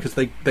 Because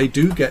they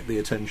do get the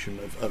attention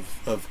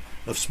of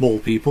small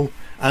people,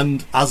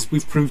 and as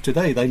we've proved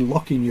today, they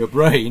lock in your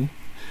brain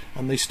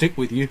and they stick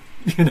with you.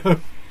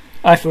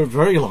 For a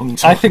very long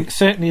time. I think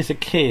certainly as a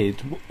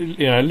kid,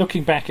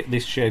 looking back at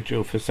this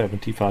schedule for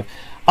 75,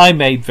 I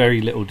made very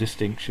little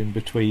distinction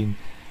between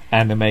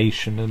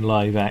animation and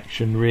live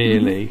action,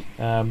 really.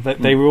 That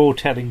they were all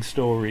telling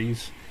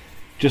stories,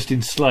 just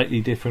in slightly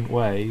different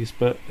ways.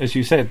 But as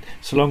you said,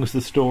 so long as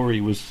the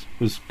story was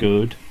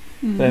good,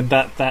 then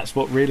that's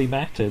what really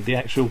mattered. The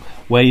actual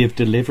way of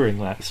delivering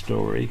that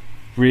story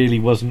really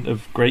wasn't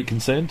of great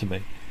concern to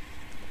me.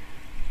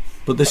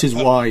 But this is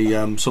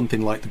why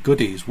something like the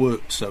Goodies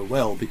worked so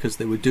well, because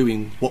they were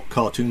doing what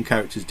cartoon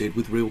characters did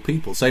with real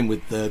people. Same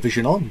with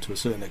Vision On to a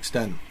certain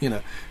extent.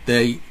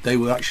 They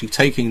were actually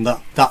taking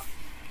that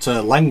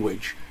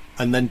language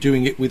and then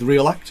doing it with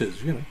real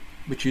actors.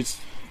 Which is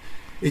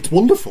it's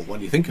wonderful when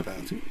you think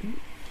about it.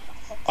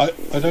 I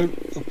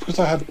don't, because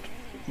I had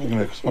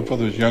because my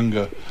brother was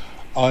younger.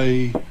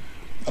 I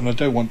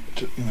don't want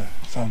to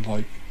sound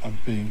like I'm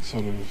being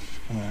sort of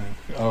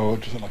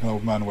just like an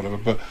old man or whatever,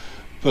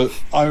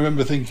 But I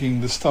remember thinking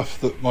the stuff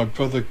that my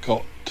brother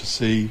got to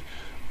see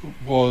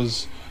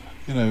was,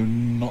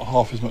 not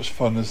half as much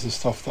fun as the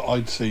stuff that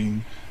I'd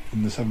seen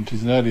in the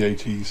 70s and early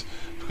 80s,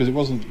 because it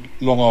wasn't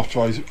long after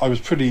I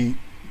was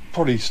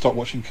probably stopped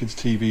watching kids'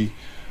 TV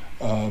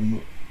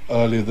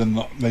earlier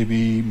than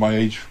maybe my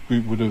age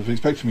group would have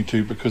expected me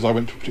to, because I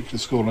went to a particular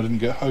school and I didn't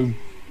get home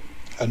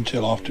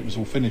until after it was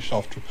all finished,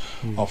 after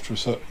a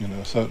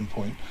certain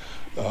point.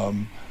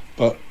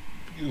 But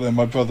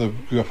my brother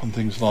grew up on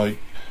things like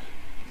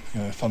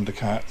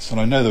Thundercats,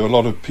 and I know there are a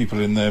lot of people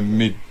in their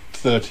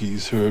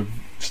mid-30s who are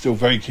still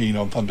very keen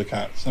on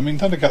Thundercats. I mean,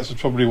 Thundercats was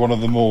probably one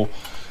of the more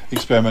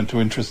experimental,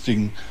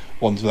 interesting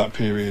ones of that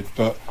period,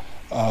 but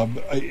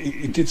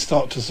it did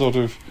start to sort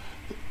of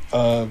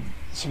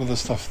some of the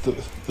stuff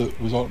that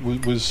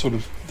was sort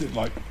of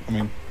like,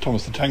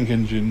 Thomas the Tank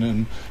Engine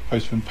and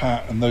Postman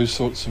Pat and those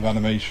sorts of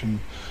animation,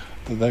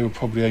 that they were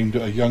probably aimed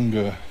at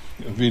a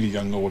really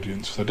young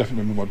audience. So I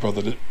definitely remember my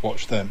brother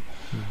watched them.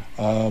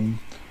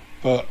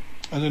 But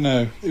I don't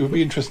know. It would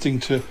be interesting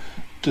to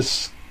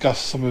discuss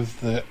some of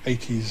the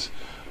 80s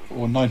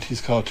or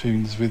 90s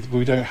cartoons with.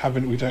 We don't have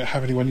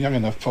anyone young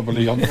enough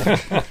probably on.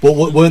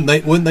 Well,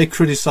 weren't they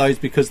criticised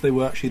because they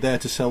were actually there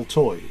to sell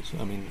toys?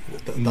 I mean,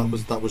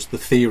 that was the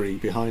theory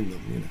behind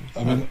them. You know.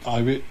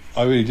 I mean,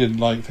 I really didn't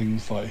like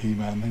things like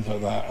He-Man, things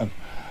like that,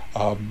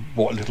 and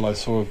what little I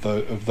saw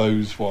of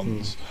those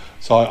ones.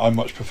 So I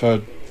much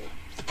preferred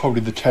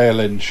probably the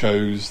tail end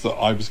shows that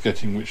I was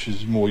getting, which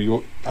is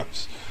more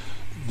perhaps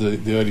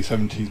the early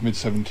 70s, mid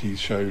 70s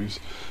shows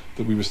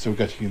that we were still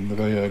getting in the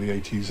very early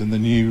 80s, and the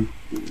new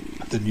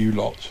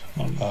lot.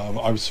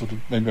 I was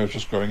maybe I was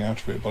just growing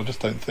out of it, but I just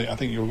don't think. I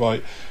think you're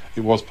right.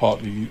 It was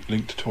partly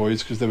linked to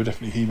toys because there were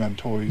definitely He-Man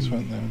toys,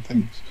 weren't there, and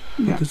things.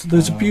 Yeah.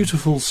 There's a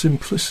beautiful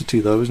simplicity,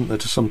 though, isn't there,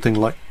 to something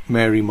like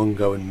Mary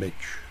Mungo and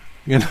Mitch.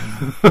 You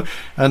know,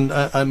 and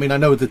I mean, I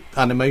know the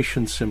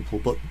animation's simple,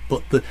 but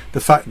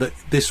the fact that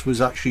this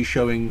was actually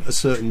showing a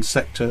certain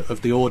sector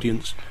of the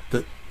audience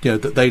that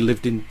that they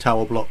lived in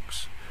tower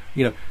blocks,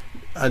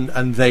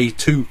 and they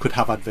too could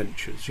have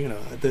adventures.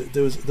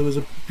 There was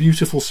a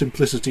beautiful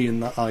simplicity in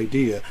that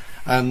idea,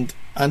 and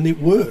it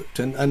worked,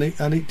 and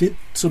it did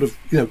sort of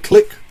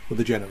click with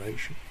the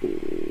generation.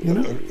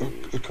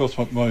 Of course,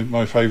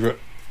 my favourite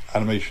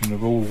animation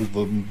of all of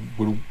them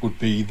would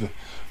be the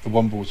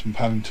Wombles and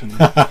Paddington.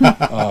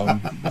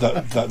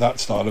 that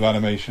style of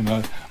animation,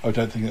 I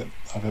don't think that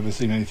I've ever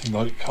seen anything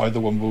like either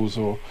Wombles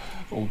or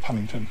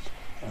Paddington.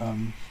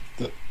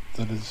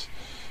 That has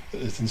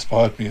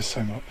inspired me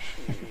so much.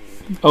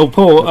 Oh,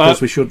 Paul. Of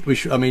course, we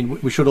should. I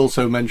mean, we should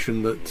also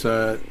mention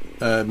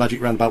that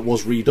Magic Roundabout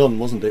was redone,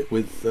 wasn't it,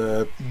 with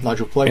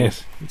Nigel Player?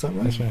 Yes, is that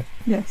right? That's right.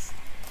 Yes.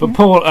 But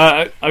Paul,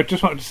 I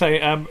just wanted to say,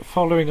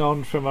 following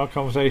on from our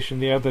conversation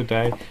the other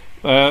day,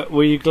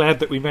 were you glad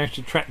that we managed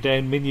to track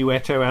down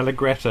Minuetto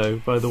Allegretto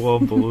by the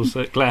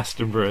Wombles at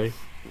Glastonbury?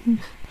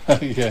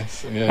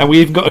 Yes, yeah. And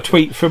we even got a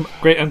tweet from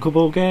Great Uncle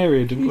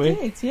Bulgaria, didn't we?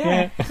 We did,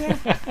 yeah.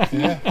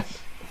 Yeah.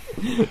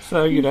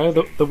 So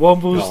the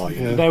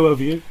Wombles know of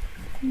you.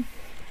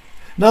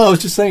 No, I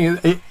was just saying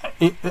it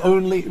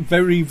only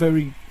very,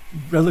 very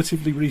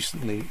relatively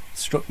recently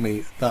struck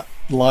me that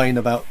line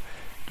about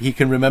he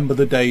can remember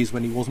the days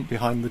when he wasn't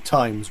behind the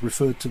Times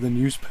referred to the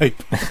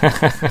newspaper.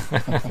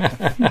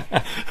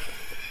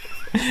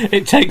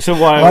 It takes a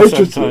while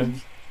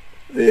sometimes.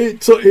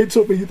 It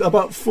took me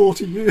about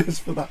 40 years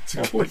for that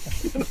to click.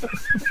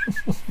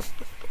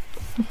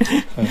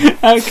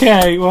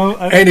 Okay, well.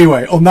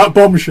 Anyway, on that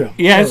bombshell.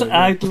 Yes, Sorry.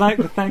 I'd like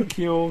to thank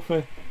you all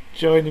for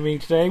joining me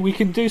today. We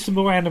can do some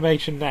more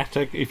animation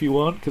natter if you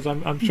want, because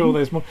I'm sure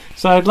there's more.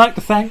 So I'd like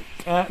to thank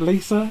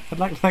Lisa. I'd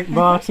like to thank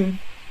Martin.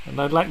 And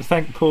I'd like to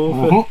thank Paul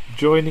for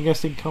joining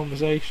us in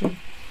conversation.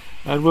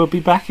 And we'll be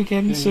back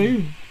again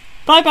soon.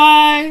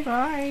 Bye-bye.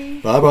 Bye.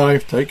 Bye-bye.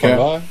 Take care.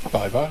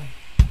 Bye-bye. Bye-bye.